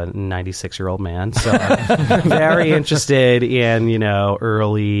mind of a 96-year-old man. So I'm very interested in,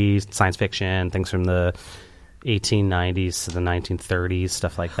 early science fiction, things from the 1890s to the 1930s,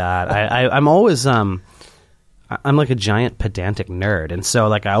 stuff like that. I'm always... I'm like a giant pedantic nerd. And so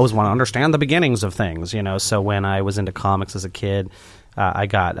I always want to understand the beginnings of things, So when I was into comics as a kid, I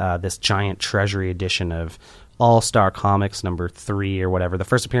got this giant treasury edition of All-Star Comics number 3 or whatever, the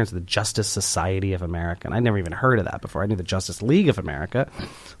first appearance of the Justice Society of America. And I'd never even heard of that before. I knew the Justice League of America.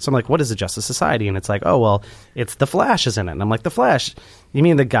 So I'm like, what is the Justice Society? And it's like, oh, well, it's the Flash is in it. And I'm like, the Flash? You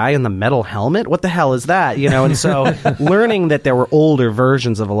mean the guy in the metal helmet? What the hell is that? And so learning that there were older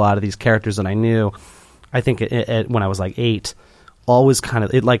versions of a lot of these characters that I knew, I think when I was like 8, always kind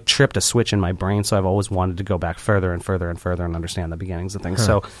of, it tripped a switch in my brain. So I've always wanted to go back further and further and further and understand the beginnings of things.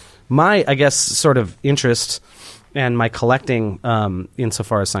 So my, I guess, sort of interest and my collecting,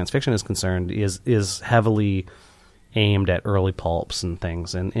 insofar as science fiction is concerned, is heavily aimed at early pulps and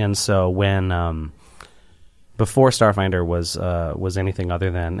things. And so when before Starfinder was anything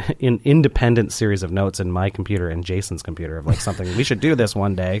other than an independent series of notes in my computer and Jason's computer of something we should do this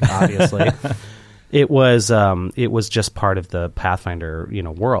one day, obviously. It was just part of the Pathfinder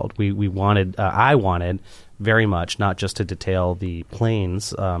world. I wanted very much not just to detail the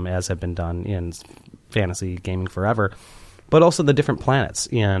planes as have been done in fantasy gaming forever, but also the different planets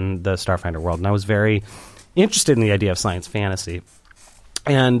in the Starfinder world. And I was very interested in the idea of science fantasy.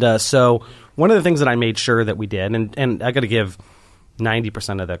 And so one of the things that I made sure that we did, and I got to give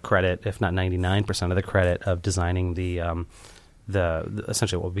 90% of the credit, if not 99% of the credit, of designing the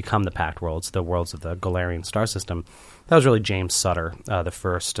essentially what will become the Pact Worlds, the worlds of the Galarian star system. That was really James Sutter, the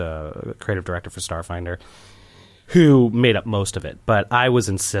first creative director for Starfinder, who made up most of it. But I was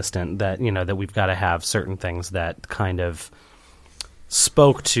insistent that that we've got to have certain things that kind of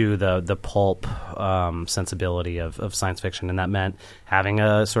spoke to the pulp sensibility of science fiction, and that meant having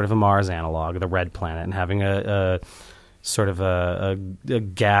a sort of a Mars analog, the Red Planet, and having a sort of a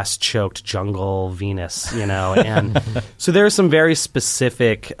gas-choked jungle Venus, and so there are some very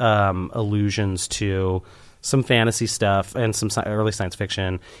specific allusions to some fantasy stuff and some early science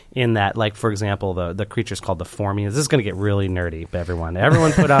fiction in that, for example, the creature's called the Formians. This is going to get really nerdy, everyone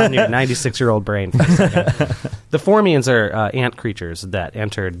put on your 96-year-old brain for a second. The Formians are ant creatures that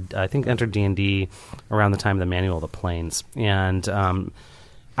entered D&D around the time of the Manual of the Planes, and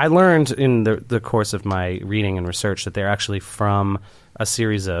I learned in the course of my reading and research that they're actually from a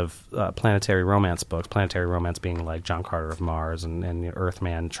series of planetary romance books. Planetary romance being like John Carter of Mars and the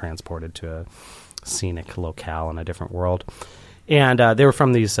Earthman transported to a scenic locale in a different world. And they were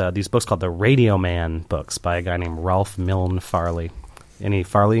from these books called the Radio Man books by a guy named Ralph Milne Farley. Any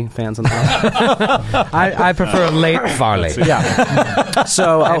Farley fans in the house? I prefer late Farley. Yeah.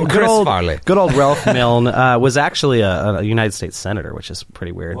 So Farley. Good old Ralph Milne was actually a United States senator, which is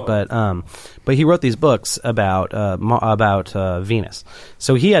pretty weird. Whoa. But he wrote these books about Venus.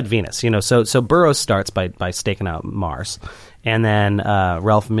 So he had Venus, So Burroughs starts by staking out Mars. And then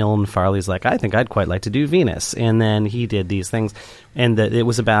Ralph Milne Farley's like, I think I'd quite like to do Venus. And then he did these things. And it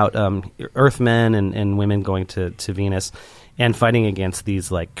was about Earthmen and women going to Venus and fighting against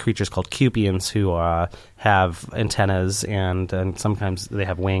these like creatures called Cupians who have antennas and sometimes they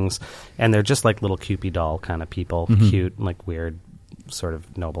have wings. And they're just like little Cupid doll kind of people, cute, like weird, sort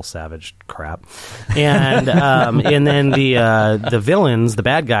of noble savage crap. And and then the villains, the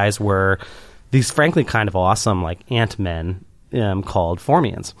bad guys, were these frankly kind of awesome like ant-men called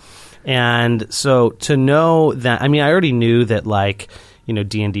Formians. And so to know that, I mean, I already knew that like,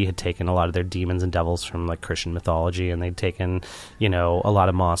 D&D had taken a lot of their demons and devils from like Christian mythology, and they'd taken, a lot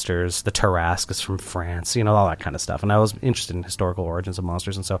of monsters. The Tarrasque is from France, all that kind of stuff. And I was interested in historical origins of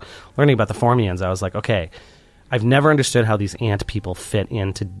monsters. And so learning about the Formians, I was like, okay, I've never understood how these ant people fit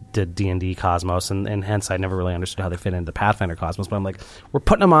into the D&D cosmos, and hence I never really understood how they fit into the Pathfinder cosmos. But I'm like, we're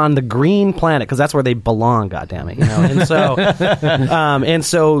putting them on the green planet because that's where they belong. Goddammit, And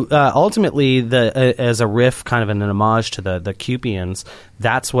so, ultimately, as a riff, kind of an homage to the Cupians,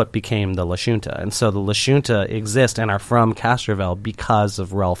 that's what became the Lashunta. And so the Lashunta exist and are from Castrovel because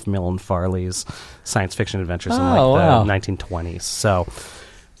of Ralph Milne Farley's science fiction adventures in the 1920s. So.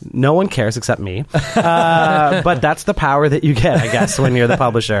 No one cares except me. But that's the power that you get, I guess, when you're the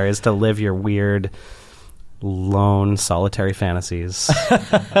publisher, is to live your weird, lone, solitary fantasies.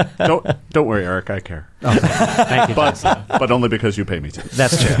 Don't worry, Eric. I care. Oh, thank you. But only because you pay me to.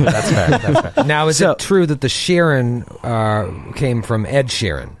 That's true. That's fair. That's fair. Now, is it true that the Sheeran came from Ed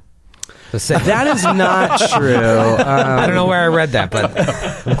Sheeran? That is not true. I don't know where I read that, but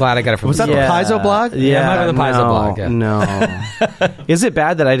I'm glad I got it from. Was that the Paizo blog? Yeah, it might have been the Paizo blog. Yeah. No. Is it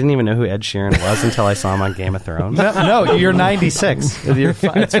bad that I didn't even know who Ed Sheeran was until I saw him on Game of Thrones? No, you're 96. It's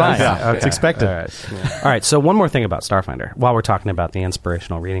fine. Yeah, okay. It's expected. All right. So one more thing about Starfinder, while we're talking about the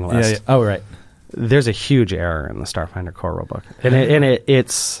inspirational reading list. Yeah. Oh, right. There's a huge error in the Starfinder core rulebook, and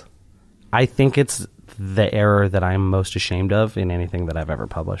it's. I think it's the error that I'm most ashamed of in anything that I've ever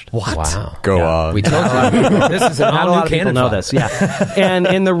published. What? Wow. Go on. We told you. This is an Not a lot all-new of people canon know file. this. Yeah.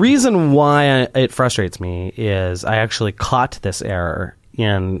 and the reason why it frustrates me is I actually caught this error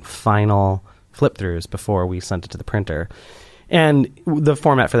in final flip-throughs before we sent it to the printer. And the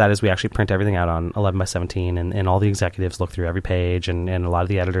format for that is we actually print everything out on 11 by 17, and all the executives look through every page, and a lot of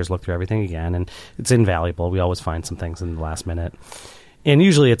the editors look through everything again, and it's invaluable. We always find some things in the last minute. And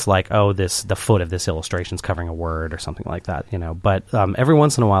usually it's like, the foot of this illustration is covering a word or something like that, But every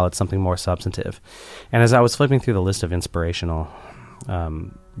once in a while it's something more substantive. And as I was flipping through the list of inspirational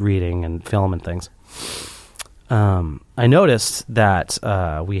reading and film and things, I noticed that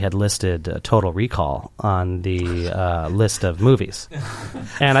we had listed Total Recall on the list of movies.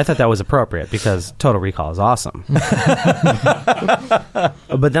 And I thought that was appropriate because Total Recall is awesome.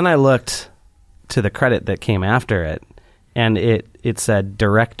 But then I looked to the credit that came after it, and it said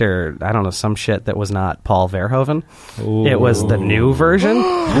director, I don't know, some shit that was not Paul Verhoeven. Ooh. It was the new version.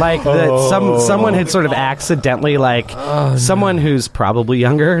 Like someone had sort of accidentally, someone who's probably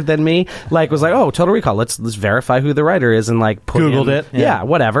younger than me, was like, oh, Total Recall, let's verify who the writer is, and put Googled in, it. Yeah,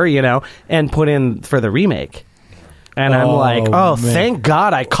 whatever, and put in for the remake. And I'm like, man. Thank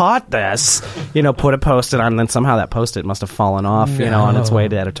God I caught this. Put a Post-it on, and then somehow that Post-it must have fallen off, on its way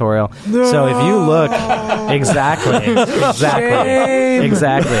to editorial. No. So if you look, exactly.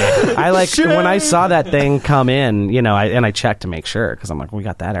 When I saw that thing come in, I checked to make sure, because I'm like, we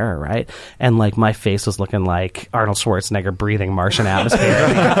got that error, right? And my face was looking like Arnold Schwarzenegger breathing Martian atmosphere.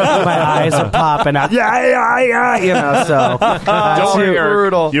 My eyes are popping out. Yeah. So don't worry,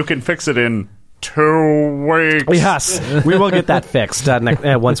 brutal. You can fix it in 2 weeks. Yes, we will get that fixed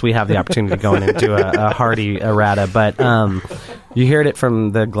once we have the opportunity to go in and do a hearty errata. But you heard it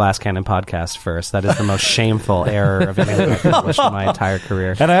from the Glass Cannon podcast first. That is the most shameful error of anything I've published in my entire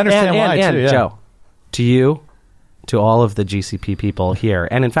career. And I understand why, too. Yeah. Joe, to you, to all of the GCP people here,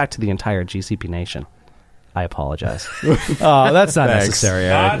 and in fact to the entire GCP nation, I apologize. Oh, that's not necessary,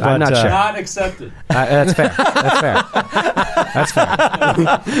 Eric. I'm not sure. Not accepted. That's fair. That's fair.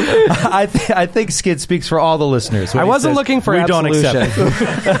 I think Skid speaks for all the listeners. I wasn't looking for we absolution. don't accept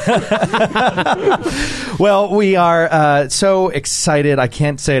it. Well, we are so excited. I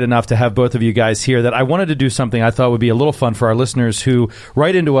can't say it enough to have both of you guys here that I wanted to do something I thought would be a little fun for our listeners who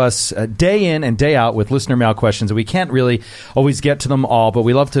write into us day in and day out with listener mail questions. And we can't really always get to them all, but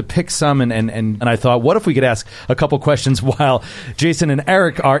we love to pick some. And I thought, what if we could ask a couple questions while Jason and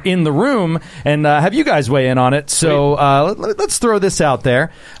Eric are in the room and have you guys weigh in on it. So let's throw this out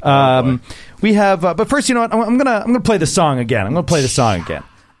there. We have, but first, you know what? I'm gonna play the song again.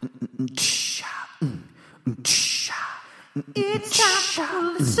 It's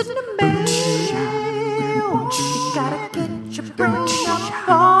time to listen to me. You gotta get your brain up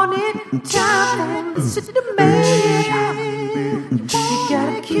on it. Time to listen to me. You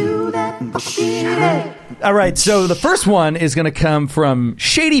gotta cue that fucking. All right, so the first one is going to come from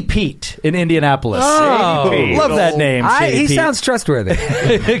Shady Pete in Indianapolis. Oh. Shady Pete. Love that name, Shady He Pete. sounds trustworthy.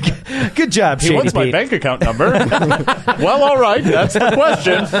 Good job, Shady He wants my Pete. bank account number. Well, all right. That's the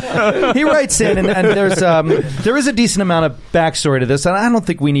question. He writes in, and there is a decent amount of backstory to this, and I don't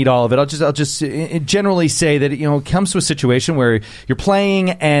think we need all of it. I'll just generally say that it comes to a situation where you're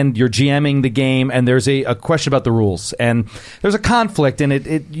playing and you're GMing the game, and there's a question about the rules, and there's a conflict,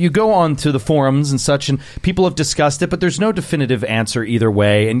 and you go on to the forums and such, and people have discussed it, but there's no definitive answer either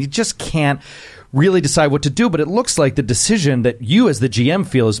way, and you just can't really decide what to do. But it looks like the decision that you as the GM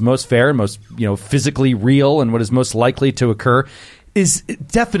feel is most fair and most physically real and what is most likely to occur is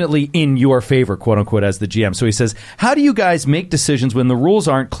definitely in your favor, quote unquote, as the GM. So he says, how do you guys make decisions when the rules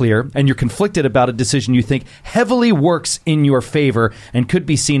aren't clear and you're conflicted about a decision you think heavily works in your favor and could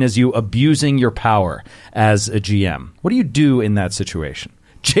be seen as you abusing your power as a GM? What do you do in that situation?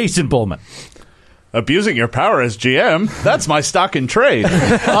 Jason Bullman. Abusing your power as GM, that's my stock in trade.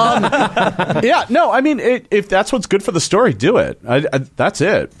 If that's what's good for the story, do it. That's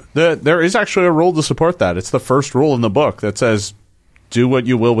it. There is actually a rule to support that. It's the first rule in the book that says, do what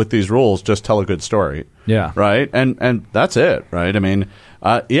you will with these rules, just tell a good story. Yeah. Right? And that's it, right? I mean,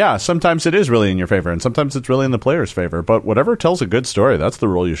 sometimes it is really in your favor, and sometimes it's really in the player's favor. But whatever tells a good story, that's the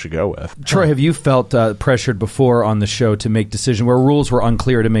rule you should go with. Troy, have you felt pressured before on the show to make decisions where rules were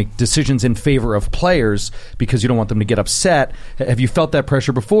unclear, to make decisions in favor of players because you don't want them to get upset? Have you felt that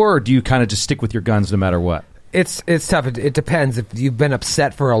pressure before, or do you kind of just stick with your guns no matter what? It's tough. It depends. If you've been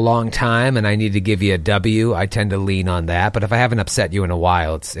upset for a long time and I need to give you a W, I tend to lean on that. But if I haven't upset you in a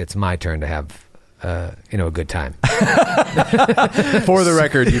while, it's my turn to have a good time. For the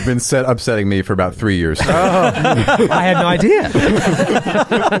record, you've been upsetting me for about 3 years. I had no idea.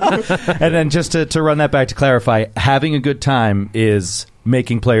 And then just to run that back to clarify, having a good time is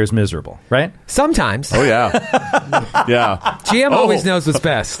making players miserable, right? Sometimes. Oh, yeah. Yeah. GM always knows what's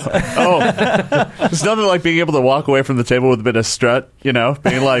best. There's nothing like being able to walk away from the table with a bit of strut, being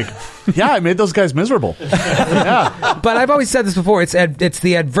like, yeah, I made those guys miserable. Yeah. But I've always said this before, it's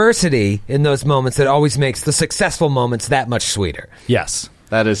the adversity in those moments that always makes the successful moments that much sweeter. Yes.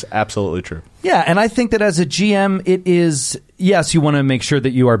 That is absolutely true. Yeah, and I think that as a GM, it is, yes, you want to make sure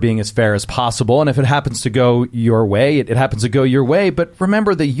that you are being as fair as possible, and if it happens to go your way, it happens to go your way, but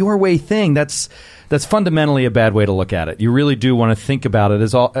remember the your way thing, that's fundamentally a bad way to look at it. You really do want to think about it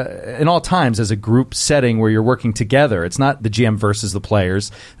as in all times as a group setting where you're working together. It's not the GM versus the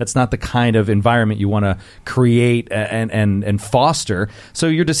players. That's not the kind of environment you want to create and foster. So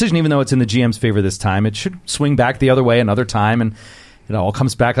your decision, even though it's in the GM's favor this time, it should swing back the other way another time, and it all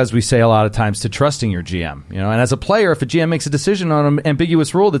comes back, as we say a lot of times, to trusting your GM. And as a player, if a GM makes a decision on an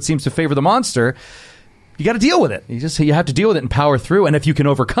ambiguous rule that seems to favor the monster, you got to deal with it. You have to deal with it and power through. And if you can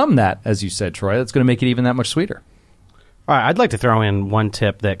overcome that, as you said, Troy, that's going to make it even that much sweeter. All right, I'd like to throw in one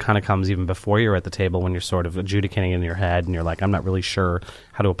tip that kind of comes even before you're at the table when you're sort of adjudicating in your head and you're like, I'm not really sure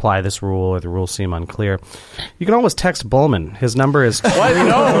how to apply this rule or the rules seem unclear. You can always text Bullman. His number is... What?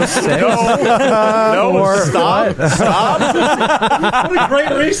 No, stop. What a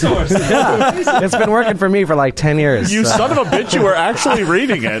great resource. Yeah. It's been working for me for like 10 years. You son of a bitch, you were actually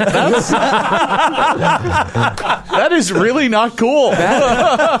reading it. That is really not cool.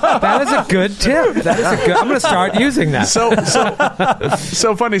 That is a good tip. I'm going to start using that.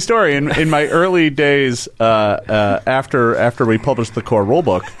 So funny story. In my early days, after we published the core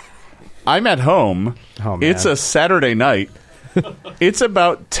rulebook, I'm at home. Oh, man. It's a Saturday night. It's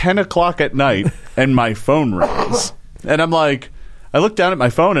about 10 o'clock at night, and my phone rings. And I'm like, I look down at my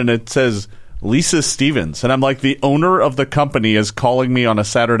phone, and it says Lisa Stevens. And I'm like, the owner of the company is calling me on a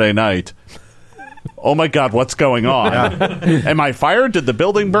Saturday night. Oh, my God, what's going on? Am I fired? Did the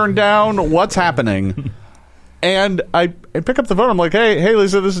building burn down? What's happening? And I pick up the phone. I'm like, hey,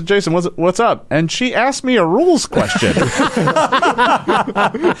 Lisa, this is Jason. What's up? And she asked me a rules question.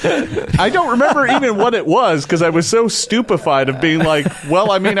 I don't remember even what it was because I was so stupefied of being like,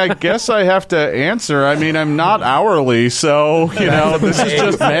 well, I mean, I guess I have to answer. I mean, I'm not hourly, so, this is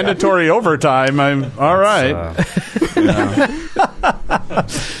just mandatory overtime. I'm all right.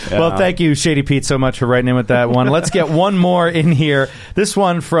 Well, thank you, Shady Pete, so much for writing in with that one. Let's get one more in here. This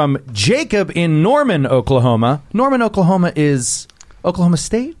one from Jacob in Norman, Oklahoma. Norman, Oklahoma is Oklahoma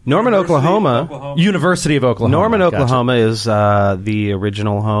State? Norman, Oklahoma. University of Oklahoma. Norman, Oklahoma is the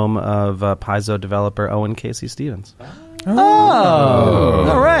original home of Paizo developer Owen Casey Stevens. Oh,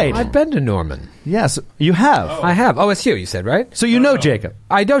 all right. I've been to Norman. Yes, you have. I have. OSU, you said, right? So you know Jacob.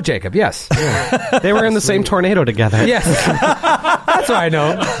 I know Jacob, yes. They were in the same tornado together. Yes. That's why I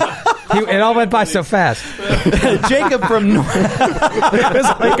know. It all went by so fast. Jacob from Norman. It was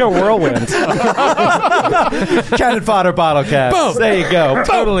like a whirlwind. Cannon Fodder bottle caps. Boom. There you go.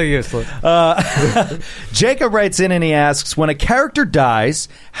 Totally useless. Jacob writes in and he asks, when a character dies,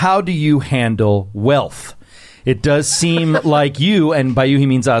 how do you handle wealth? It does seem like you, and by you he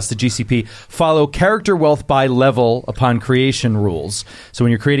means us, the GCP, follow character wealth by level upon creation rules. So when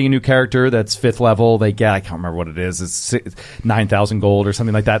you're creating a new character that's 5th level, they get, I can't remember what it is, it's 9,000 gold or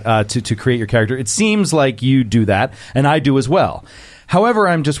something like that to create your character. It seems like you do that, and I do as well. However,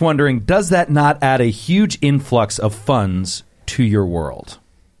 I'm just wondering, does that not add a huge influx of funds to your world?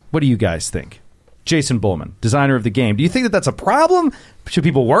 What do you guys think? Jason Bullman, designer of the game. Do you think that that's a problem? Should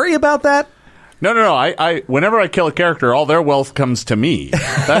people worry about that? No. I whenever I kill a character, all their wealth comes to me.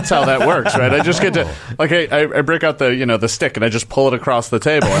 That's how that works, right? I just get to I break out the stick and I just pull it across the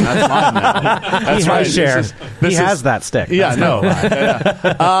table, and that's mine now. That's right. Share. He has that stick. Yeah, no.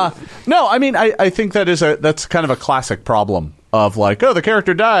 No, I mean, I think that's kind of a classic problem of like, oh, the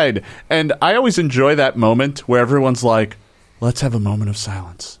character died, and I always enjoy that moment where everyone's like, let's have a moment of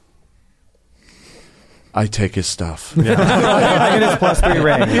silence. I take his stuff. Yeah. I get his +3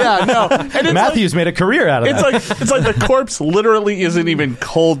 ring. Yeah, no. And Matthew's made a career out of that. It's like the corpse literally isn't even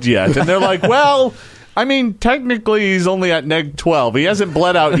cold yet, and they're like, well, I mean, technically he's only at -12. He hasn't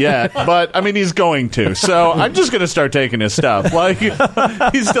bled out yet, but I mean, he's going to. So I'm just going to start taking his stuff. Like,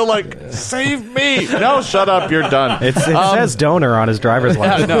 he's still like, save me. No, shut up. You're done. It says donor on his driver's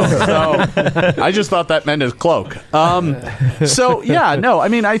license. Yeah, no. So I just thought that meant his cloak. So yeah, no. I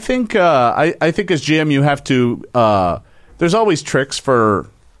mean, I think as GM you have to. There's always tricks for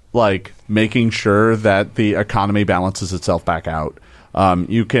like making sure that the economy balances itself back out.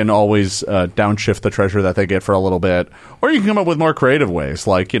 You can always downshift the treasure that they get for a little bit, or you can come up with more creative ways,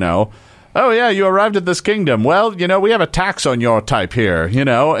 like, oh yeah, you arrived at this kingdom. Well, we have a tax on your type here,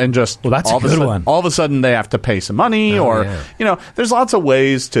 and just that's a good one. All of a sudden they have to pay some money, there's lots of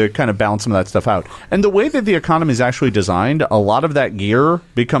ways to kind of balance some of that stuff out. And the way that the economy is actually designed, a lot of that gear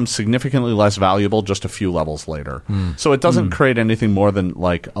becomes significantly less valuable just a few levels later. So it doesn't create anything more than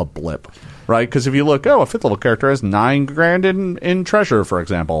like a blip. Right, because if you look, a 5th level character has 9 grand in treasure, for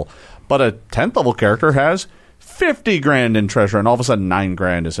example, but a 10th level character has 50 grand in treasure, and all of a sudden 9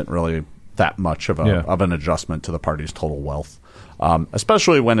 grand isn't really that much of an adjustment to the party's total wealth.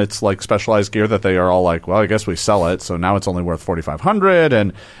 Especially when it's like specialized gear that they are all like, well, I guess we sell it, so now it's only worth 4,500,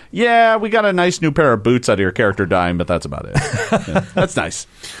 and yeah, we got a nice new pair of boots out of your character dying, but that's about it. Yeah, that's nice.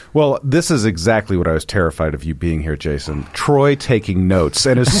 Well, this is exactly what I was terrified of you being here, Jason. Troy taking notes,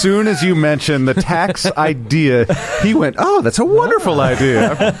 and as soon as you mentioned the tax idea, he went, oh, that's a wonderful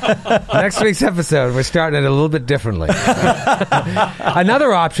idea. Next week's episode, we're starting it a little bit differently.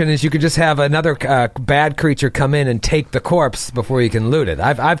 Another option is you could just have another bad creature come in and take the corpse before you can loot it.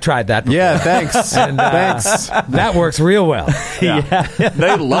 I've tried that before. Yeah, thanks. And, thanks. That works real well. Yeah.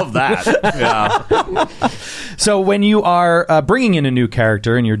 They love that. Yeah. So when you are bringing in a new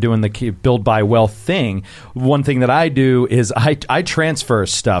character and you're doing the build by wealth thing, one thing that I do is I transfer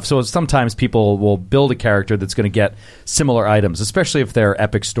stuff. So sometimes people will build a character that's going to get similar items, especially if they're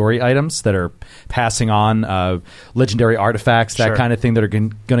epic story items that are passing on legendary artifacts, that kind of thing that are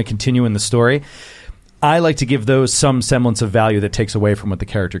going to continue in the story. I like to give those some semblance of value that takes away from what the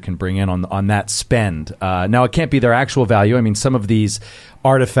character can bring in on that spend. Now, it can't be their actual value. I mean, some of these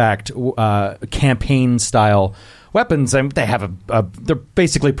artifact campaign-style weapons, they have they're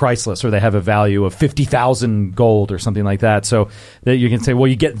basically priceless, or they have a value of 50,000 gold or something like that. So that you can say, well,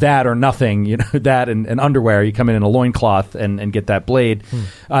 you get that or nothing, that and underwear. You come in a loincloth and get that blade.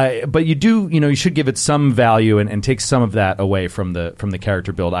 But you do, you should give it some value and take some of that away from the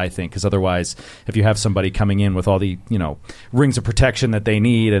character build, I think, because otherwise, if you have somebody coming in with all the, rings of protection that they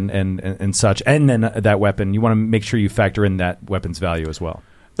need and such, and then that weapon, you want to make sure you factor in that weapon's value as well.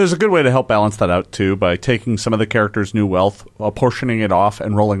 There's a good way to help balance that out, too, by taking some of the character's new wealth, apportioning it off,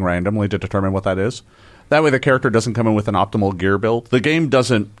 and rolling randomly to determine what that is. That way the character doesn't come in with an optimal gear build. The game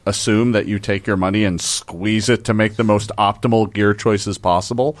doesn't assume that you take your money and squeeze it to make the most optimal gear choices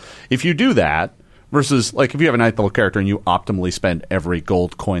possible. If you do that, versus, like, if you have a ninth level character and you optimally spend every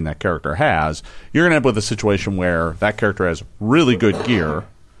gold coin that character has, you're going to end up with a situation where that character has really good gear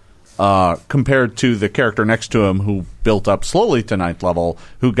compared to the character next to him who built up slowly to ninth level,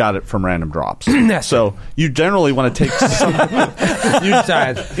 who got it from random drops. So you generally want to take some.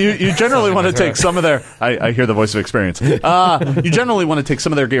 you generally want to take some of their. I hear the voice of experience. You generally want to take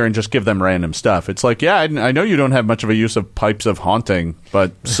some of their gear and just give them random stuff. It's like, yeah, I know you don't have much of a use of Pipes of Haunting,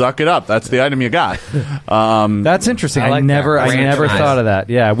 but suck it up. That's the item you got. That's interesting. I never thought of that.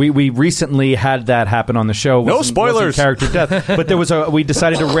 Yeah, we recently had that happen on the show. No spoilers. Character death, but there was we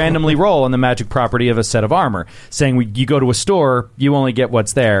decided to randomly roll on the magic property of a set of armor, saying you go to a store, you only get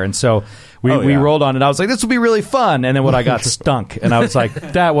what's there, and so we rolled on it. I was like, this will be really fun, and then what I got stunk, and I was like,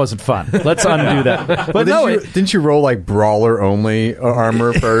 that wasn't fun. Let's undo that. But didn't you roll like brawler only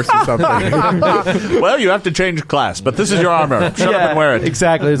armor first or something? Well, you have to change class, but this is your armor. Shut up and wear it.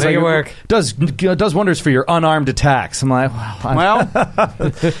 Exactly. It's Make like it work. does wonders for your unarmed attacks. I'm like, well,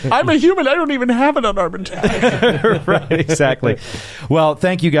 I'm a human. I don't even have an unarmed attack. Right, exactly. Well,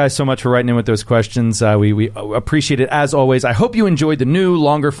 thank you guys so much for writing in with those questions. We appreciate it as always. I hope you enjoyed the new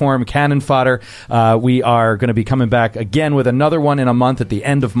longer form Cannon Fodder. We are going to be coming back again with another one in a month at the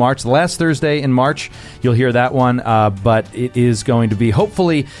end of March. The last Thursday in March, you'll hear that one. But it is going to be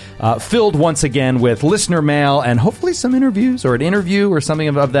hopefully filled once again with listener mail and hopefully some interviews or an interview or something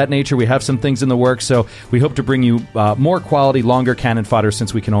of that nature. We have some things in the works, so we hope to bring you more quality, longer Cannon Fodder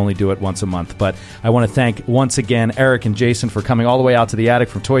since we can only do it once a month. But I want to thank once again Eric and Jason for coming all the way out to the attic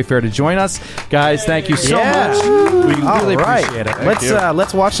from Toy Fair to join us. Guys, thank you so much. We really appreciate it.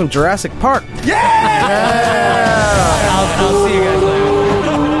 Let's watch some Jurassic Park. I'll see you